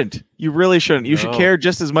shouldn't. You really shouldn't. You should care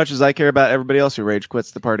just as much as I care about everybody else who rage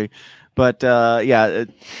quits the party. But there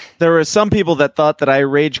were some people that thought that I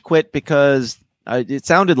rage quit because it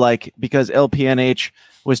sounded like because LPNH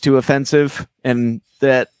was too offensive and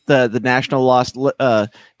that the National lost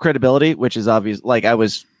credibility, which is obvious. Like, I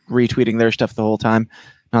was retweeting their stuff the whole time,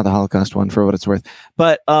 not the Holocaust one for what it's worth.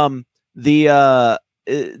 But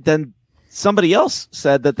then somebody else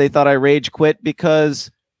said that they thought I rage quit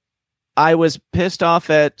because I was pissed off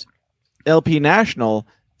at LP National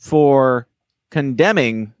for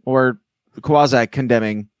condemning or quasi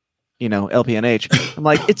condemning, LPNH. I'm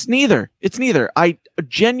like, it's neither. I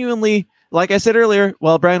genuinely, like I said earlier,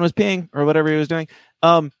 while Brian was peeing or whatever he was doing,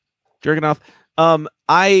 jerking off.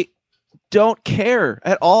 I don't care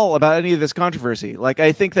at all about any of this controversy. Like,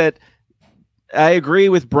 I think that I agree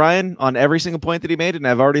with Brian on every single point that he made, and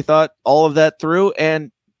I've already thought all of that through.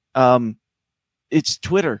 And it's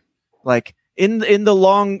Twitter. Like, in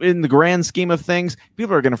the grand scheme of things,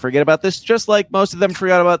 people are going to forget about this, just like most of them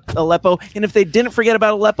forgot about Aleppo. And if they didn't forget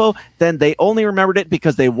about Aleppo, then they only remembered it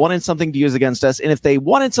because they wanted something to use against us. And if they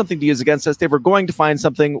wanted something to use against us, they were going to find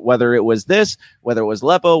something, whether it was this, whether it was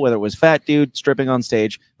Aleppo, whether it was Fat Dude stripping on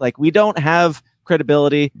stage. Like, we don't have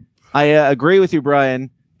credibility. I agree with you,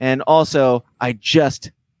 Brian. And also, I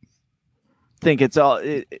just think it's all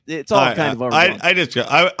kind of overblown.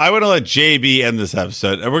 I want to let JB end this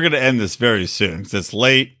episode, and we're going to end this very soon because it's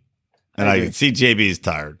late, and I can see JB's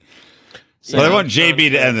tired. So I want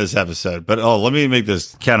JB to end this episode. But let me make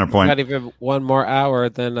this counterpoint. Not even 1 more hour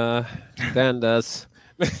than Dan does.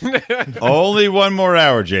 Only 1 more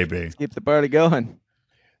hour, JB. Let's keep the party going.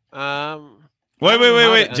 Wait,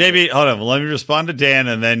 JB, hold on. Let me respond to Dan,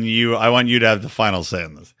 and then I want you to have the final say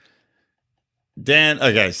on this. Dan,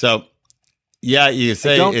 okay, so yeah, you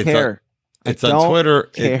say I don't care. It's on Twitter.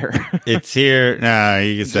 It's here. Nah,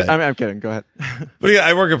 you can say. I'm kidding. Go ahead. But yeah,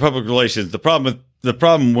 I work in public relations. The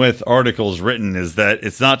problem with articles written is that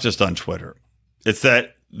it's not just on Twitter. It's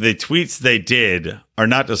that the tweets they did are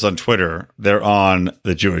not just on Twitter. They're on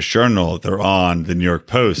the Jewish Journal. They're on the New York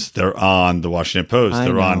Post. They're on the Washington Post.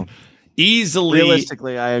 On easily.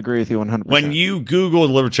 Realistically, I agree with you 100%. When you Google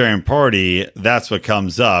the Libertarian Party, that's what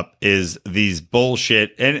comes up is these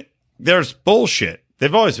bullshit. And there's bullshit.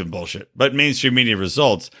 They've always been bullshit. But mainstream media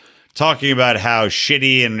results talking about how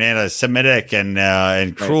shitty and anti-Semitic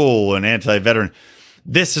and cruel and anti-veteran.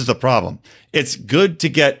 This is the problem. It's good to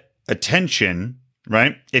get attention,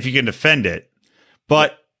 right, if you can defend it.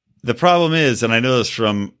 But the problem is, and I know this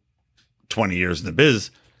from 20 years in the biz,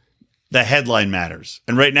 the headline matters.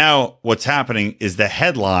 And right now, what's happening is the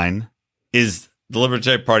headline is the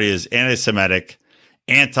Libertarian Party is anti-Semitic,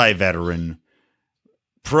 anti-veteran,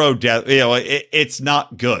 pro-death. It's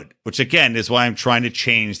not good, which again is why I'm trying to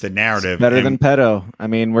change the narrative. It's better than pedo. I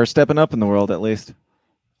mean, we're stepping up in the world, at least.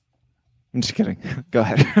 I'm just kidding. Go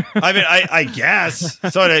ahead. I mean, I guess.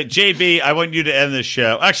 So, JB, I want you to end this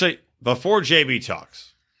show. Actually, before JB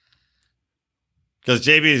talks, because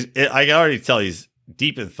I can already tell he's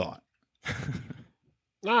deep in thought.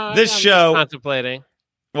 I'm contemplating.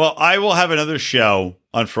 Well, I will have another show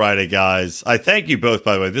on Friday, guys. I thank you both,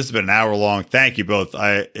 by the way. This has been an hour long. Thank you both.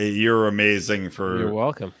 You're amazing for. You're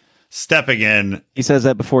welcome. Stepping in. He says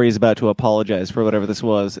that before he's about to apologize for whatever this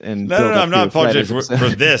was. And no, I'm not apologizing for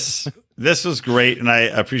this. This was great, and I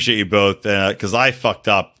appreciate you both because I fucked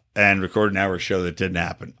up and recorded an hour show that didn't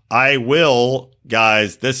happen. I will,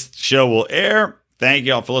 guys. This show will air. Thank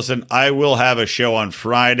you all for listening. I will have a show on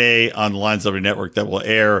Friday on the Lions Liberty Network that will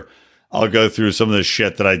air. I'll go through some of the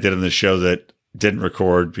shit that I did in the show that didn't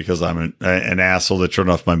record because I'm an asshole that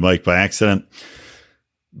turned off my mic by accident.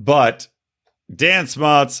 But Dan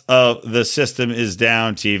Smots of The System Is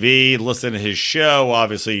Down TV. Listen to his show.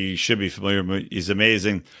 Obviously, you should be familiar with him. He's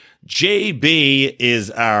amazing. JB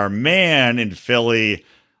is our man in Philly,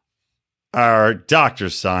 our Dr.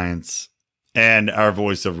 Science, and our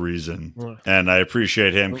voice of reason. And I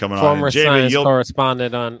appreciate him coming on. Former science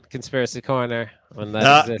correspondent on Conspiracy Corner.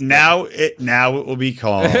 Now it will be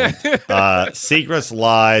called Secrets,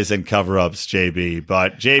 Lies, and Cover-Ups, JB.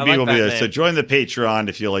 But JB will be there. So join the Patreon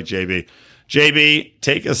if you like JB. JB,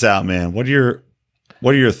 take us out, man. What are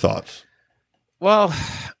your thoughts? Well,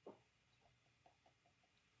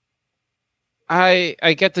 I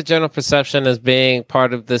get the general perception as being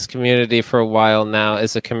part of this community for a while now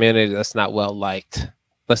is a community that's not well liked.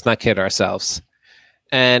 Let's not kid ourselves.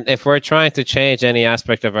 And if we're trying to change any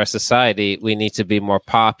aspect of our society, we need to be more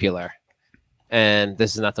popular. And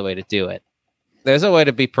this is not the way to do it. There's a way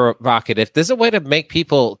to be provocative. There's a way to make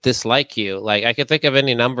people dislike you. Like, I could think of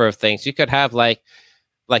any number of things. You could have like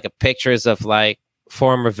pictures of like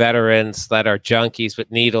former veterans that are junkies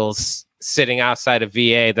with needles sitting outside of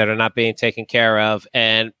VA that are not being taken care of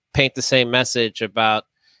and paint the same message about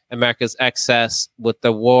America's excess with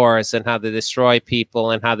the wars and how they destroy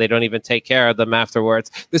people and how they don't even take care of them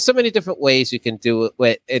afterwards. There's so many different ways you can do it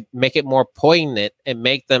with it, make it more poignant and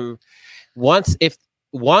make them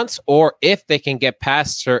if they can get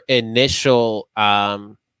past their initial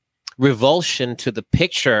revulsion to the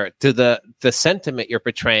picture, to the sentiment you're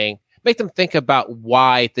portraying, make them think about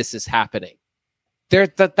why this is happening.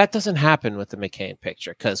 That doesn't happen with the McCain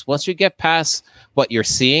picture, because once you get past what you're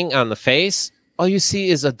seeing on the face, all you see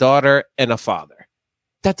is a daughter and a father.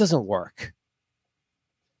 That doesn't work.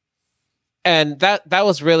 And that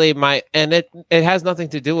was really and it has nothing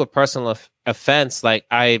to do with personal offense. Like,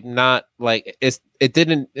 I'm not like, it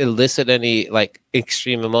didn't elicit any like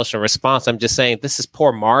extreme emotional response. I'm just saying this is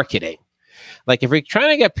poor marketing. Like, if you're trying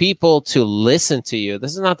to get people to listen to you,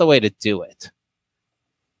 this is not the way to do it.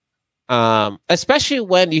 Especially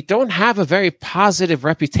when you don't have a very positive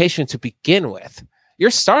reputation to begin with. You're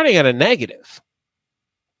starting at a negative.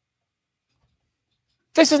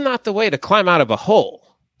 This is not the way to climb out of a hole.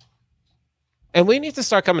 And we need to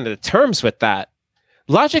start coming to terms with that.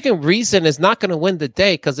 Logic and reason is not going to win the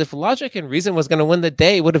day, because if logic and reason was going to win the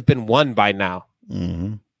day, it would have been won by now.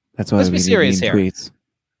 Mm-hmm. That's why Let's be serious here. Tweets.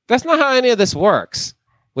 That's not how any of this works.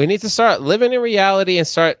 We need to start living in reality and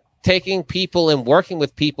start taking people and working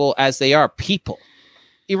with people as they are people,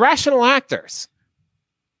 irrational actors,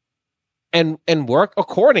 and work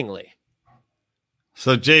accordingly.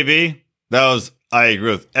 So, JB, I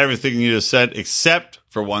agree with everything you just said, except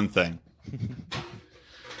for one thing.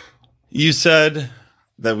 You said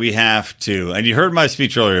that we have to, and you heard my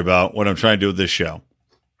speech earlier about what I'm trying to do with this show.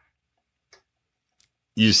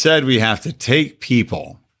 You said we have to take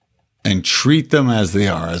people and treat them as they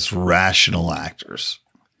are, as rational actors.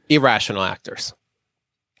 Irrational actors.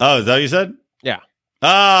 Oh, is that what you said? Yeah.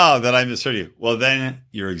 Oh, then I misheard you. Well, then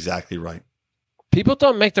you're exactly right. People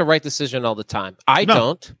don't make the right decision all the time. I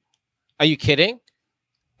don't. Are you kidding?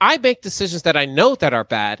 I make decisions that I know that are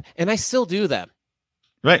bad, and I still do them.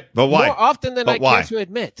 Right, but why? More often than I care to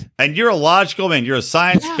admit. And you're a logical man. You're a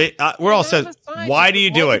science. Yeah, we're all said. Why do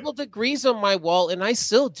you do it? Multiple degrees on my wall, and I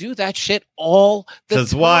still do that shit all the time.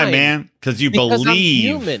 Because why, man? Because you believe. I'm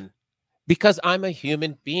human. Because I'm a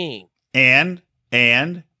human being. And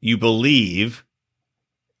you believe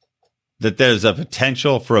that there's a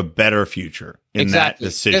potential for a better future in that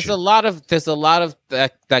decision. There's a lot of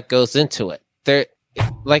that goes into it.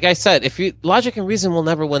 Like I said, logic and reason will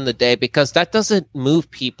never win the day, because that doesn't move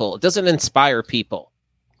people. It doesn't inspire people.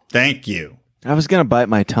 Thank you. I was going to bite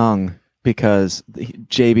my tongue because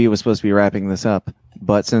JB was supposed to be wrapping this up.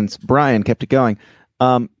 But since Brian kept it going,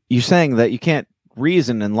 you're saying that you can't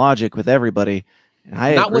reason and logic with everybody. And I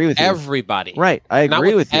agree with you. Not with everybody. Right. I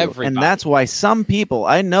agree with you. Everybody. And that's why some people,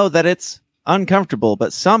 I know that it's uncomfortable,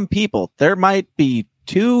 but some people, there might be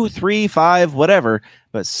 2, 3, 5, whatever,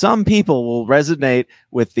 but some people will resonate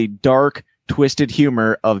with the dark, twisted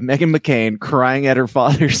humor of Meghan McCain crying at her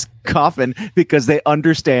father's coffin because they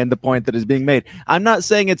understand the point that is being made. I'm not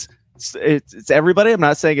saying it's everybody. I'm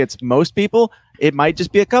not saying it's most people. It might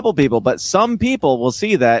just be a couple people, but some people will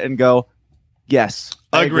see that and go, yes,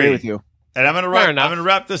 I agree with you. And I'm going to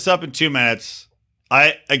wrap this up in 2 minutes.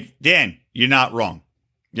 Dan, you're not wrong.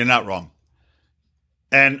 You're not wrong.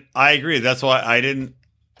 And I agree. That's why I didn't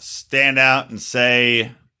stand out and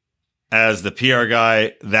say, as the PR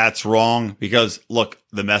guy, that's wrong. Because, look,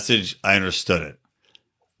 the message, I understood it.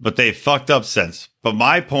 But they fucked up since. But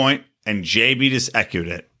my point, and JB just echoed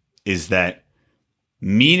it, is that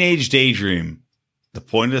Mean Age Daydream, the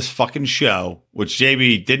point of this fucking show, which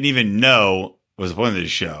JB didn't even know was the point of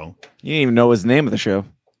this show. You didn't even know was the name of the show.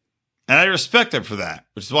 And I respect him for that,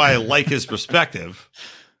 which is why I like his perspective.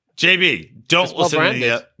 JB, don't listen to any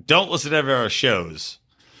of our shows.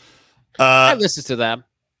 I listen to them.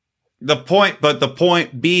 The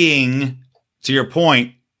point being, to your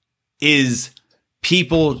point, is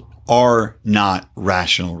people are not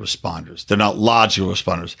rational responders. They're not logical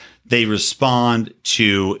responders. They respond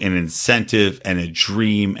to an incentive and a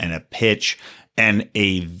dream and a pitch and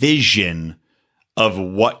a vision of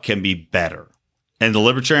what can be better. And the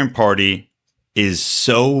Libertarian Party is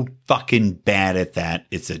so fucking bad at that.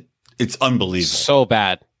 It's unbelievable. So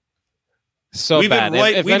bad. So bad.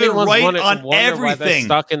 If we've been right on everything. Why they're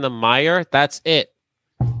stuck in the mire, that's it.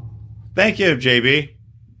 Thank you, JB.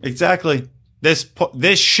 Exactly.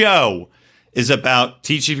 This show is about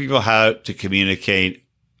teaching people how to communicate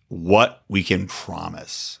what we can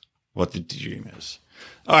promise, what the dream is.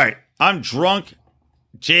 All right. I'm drunk.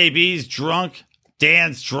 JB's drunk.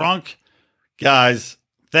 Dan's drunk. Guys,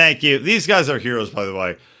 thank you. These guys are heroes, by the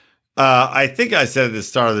way. I think I said at the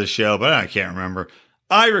start of the show, but I can't remember.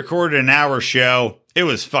 I recorded an hour show. It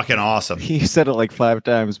was fucking awesome. You said it like 5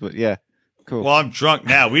 times, but yeah. Cool. Well, I'm drunk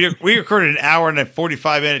now. We recorded an hour and a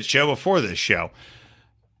 45-minute show before this show.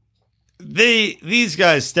 These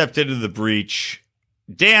guys stepped into the breach.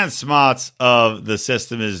 Dan Smots of The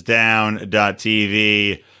System Is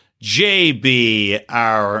Down.tv. JB,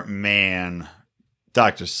 our man,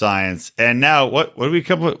 Dr. Science. And now, what do we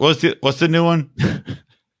come with? What's the new one?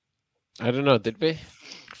 I don't know. Did we?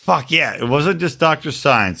 Fuck yeah. It wasn't just Dr.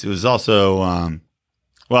 Science. It was also,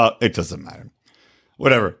 well, it doesn't matter.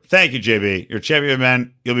 Whatever. Thank you, JB. You're a champion,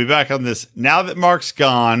 man. You'll be back on this. Now that Mark's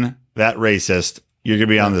gone, that racist, you're going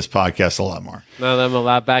to be on this podcast a lot more. Now that I'm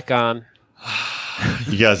allowed back on.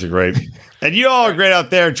 You guys are great. And you all are great out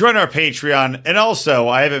there. Join our Patreon. And also,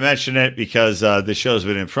 I haven't mentioned it because the show's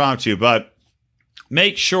been impromptu, but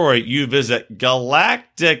make sure you visit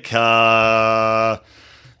Galactica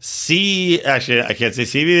actually, I can't say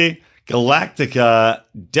CBD. Galactica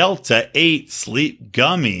Delta 8 Sleep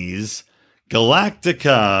Gummies.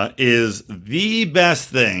 Galactica is the best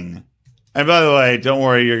thing. And by the way, don't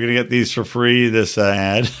worry, you're going to get these for free, this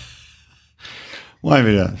ad. Why have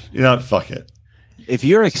you done? You know, fuck it. If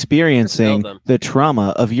you're experiencing the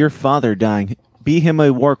trauma of your father dying, be him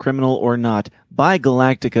a war criminal or not, buy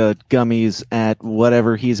Galactica gummies at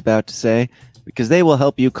whatever he's about to say, because they will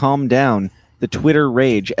help you calm down the Twitter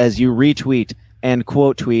rage as you retweet and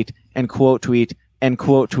quote tweet and quote tweet and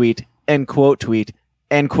quote tweet and quote tweet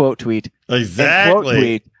and quote tweet. Exactly. And quote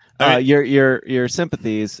tweet your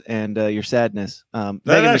sympathies and your sadness. Meghan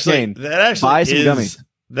McCain, buy some gummies.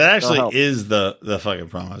 That actually is the fucking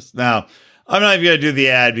promise. Now, I'm not even going to do the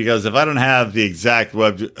ad because if I don't have the exact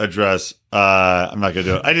web address, I'm not going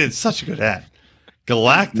to do it. I did such a good ad.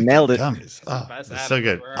 Galactic Nailed it. Gummies. Oh, that's so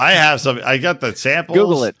good. I have some. I got the samples.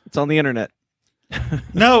 Google it. It's on the internet.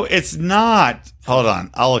 No, it's not. Hold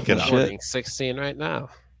on. I'll look it up. 16 right now.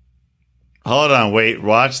 Hold on. Wait.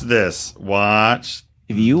 Watch this. Watch.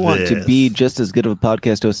 If you want to be just as good of a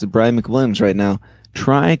podcast host as Brian McWilliams right now,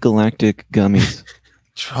 try Galactic Gummies.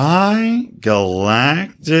 Try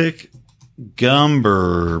Galactic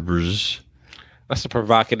Gumburbs. That's a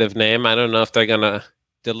provocative name. I don't know if they're going to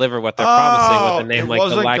deliver what they're promising with a name like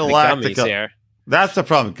Galactic Gummies here. That's the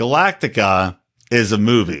problem. Galactica is a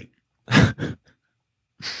movie.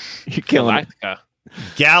 You're killing Galactica.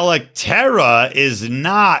 Galactera is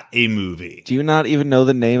not a movie. Do you not even know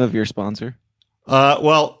the name of your sponsor?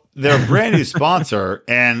 Well, they're a brand new sponsor,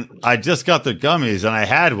 and I just got their gummies, and I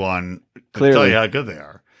had one to tell you how good they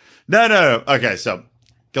are. No. Okay, so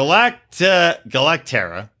Galactera,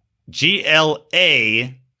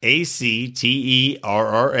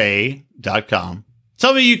 GLAACTERRA.com.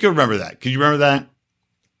 Tell me you can remember that. Can you remember that?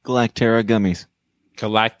 Galactera gummies.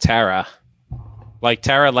 Galactera. Like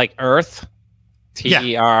Terra, like Earth?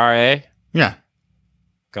 TERRA? Yeah.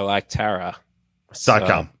 Galactera.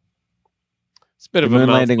 .com. It's a bit of the a moon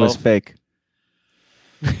landing was fake.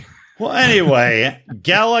 Well, anyway,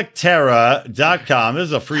 Galactera.com. This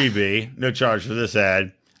is a freebie. No charge for this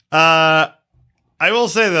ad. I will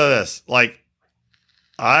say this. Like,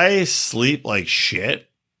 I sleep like shit.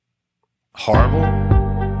 Horrible.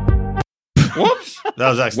 Whoops. That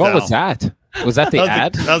was accidental. What was that? Was that the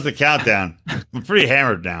ad? That was the countdown. I'm pretty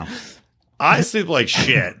hammered now. I sleep like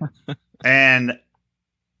shit. And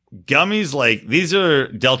gummies, like, these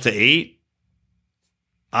are Delta 8.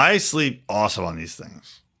 I sleep awesome on these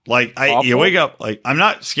things. Like, you wake up, like, I'm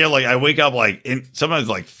not scared. Like, I wake up, like, sometimes,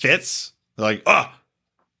 like, fits. They're like, oh,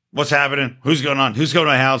 what's happening? Who's going on? Who's going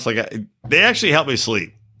to my house? Like, they actually help me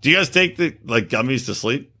sleep. Do you guys take the, like, gummies to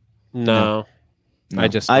sleep? No. I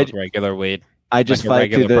just smoke regular weed. I just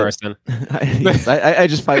like fight through the person. I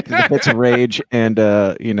just fight through the fits of rage and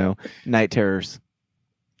night terrors.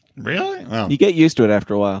 Really? Well, you get used to it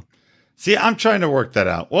after a while. See, I'm trying to work that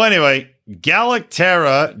out. Well, anyway,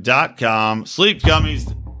 Galactera.com, sleep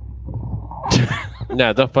gummies.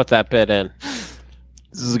 No, don't put that bit in.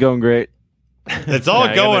 This is going great. It's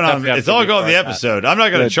all going on. It's all going on the episode. I'm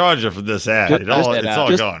not going to charge her for this ad. It's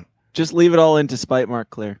all going. Just leave it all in to spite Mark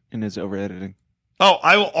Claire in his over editing. Oh,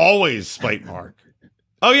 I will always spite Mark.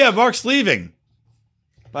 Oh yeah, Mark's leaving.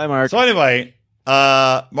 Bye, Mark. So anyway,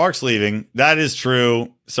 Mark's leaving. That is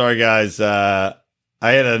true. Sorry, guys. I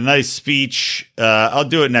had a nice speech. I'll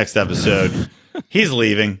do it next episode. He's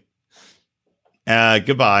leaving.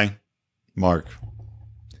 Goodbye, Mark.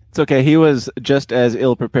 It's okay. He was just as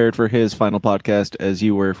ill prepared for his final podcast as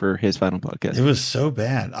you were for his final podcast. It was so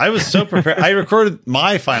bad. I was so prepared. I recorded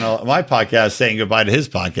my podcast saying goodbye to his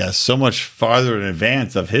podcast so much farther in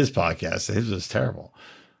advance of his podcast. His was terrible.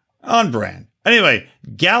 On brand. Anyway,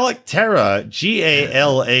 Galactera,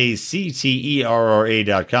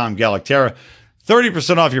 GALACTERRA.com, Galactera.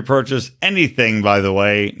 30% off your purchase. Anything, by the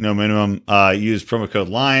way, no minimum. Use promo code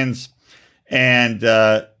LIONS. And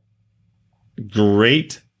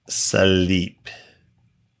great sleep.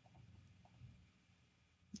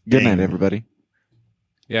 Good night, everybody.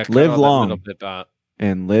 Yeah, live long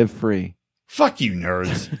and live free. Fuck you,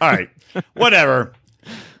 nerds. All right. Whatever.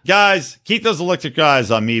 Guys, keep those electric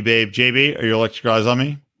eyes on me, babe. JB, are your electric eyes on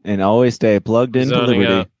me? And always stay plugged into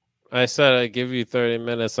Liberty. Out. I said I'd give you 30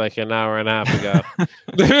 minutes like an hour and a half ago.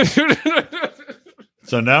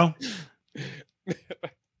 So no?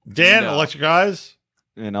 Dan, no. Electric eyes?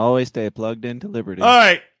 And always stay plugged into Liberty. All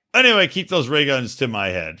right. Anyway, keep those ray guns to my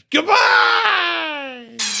head. Goodbye!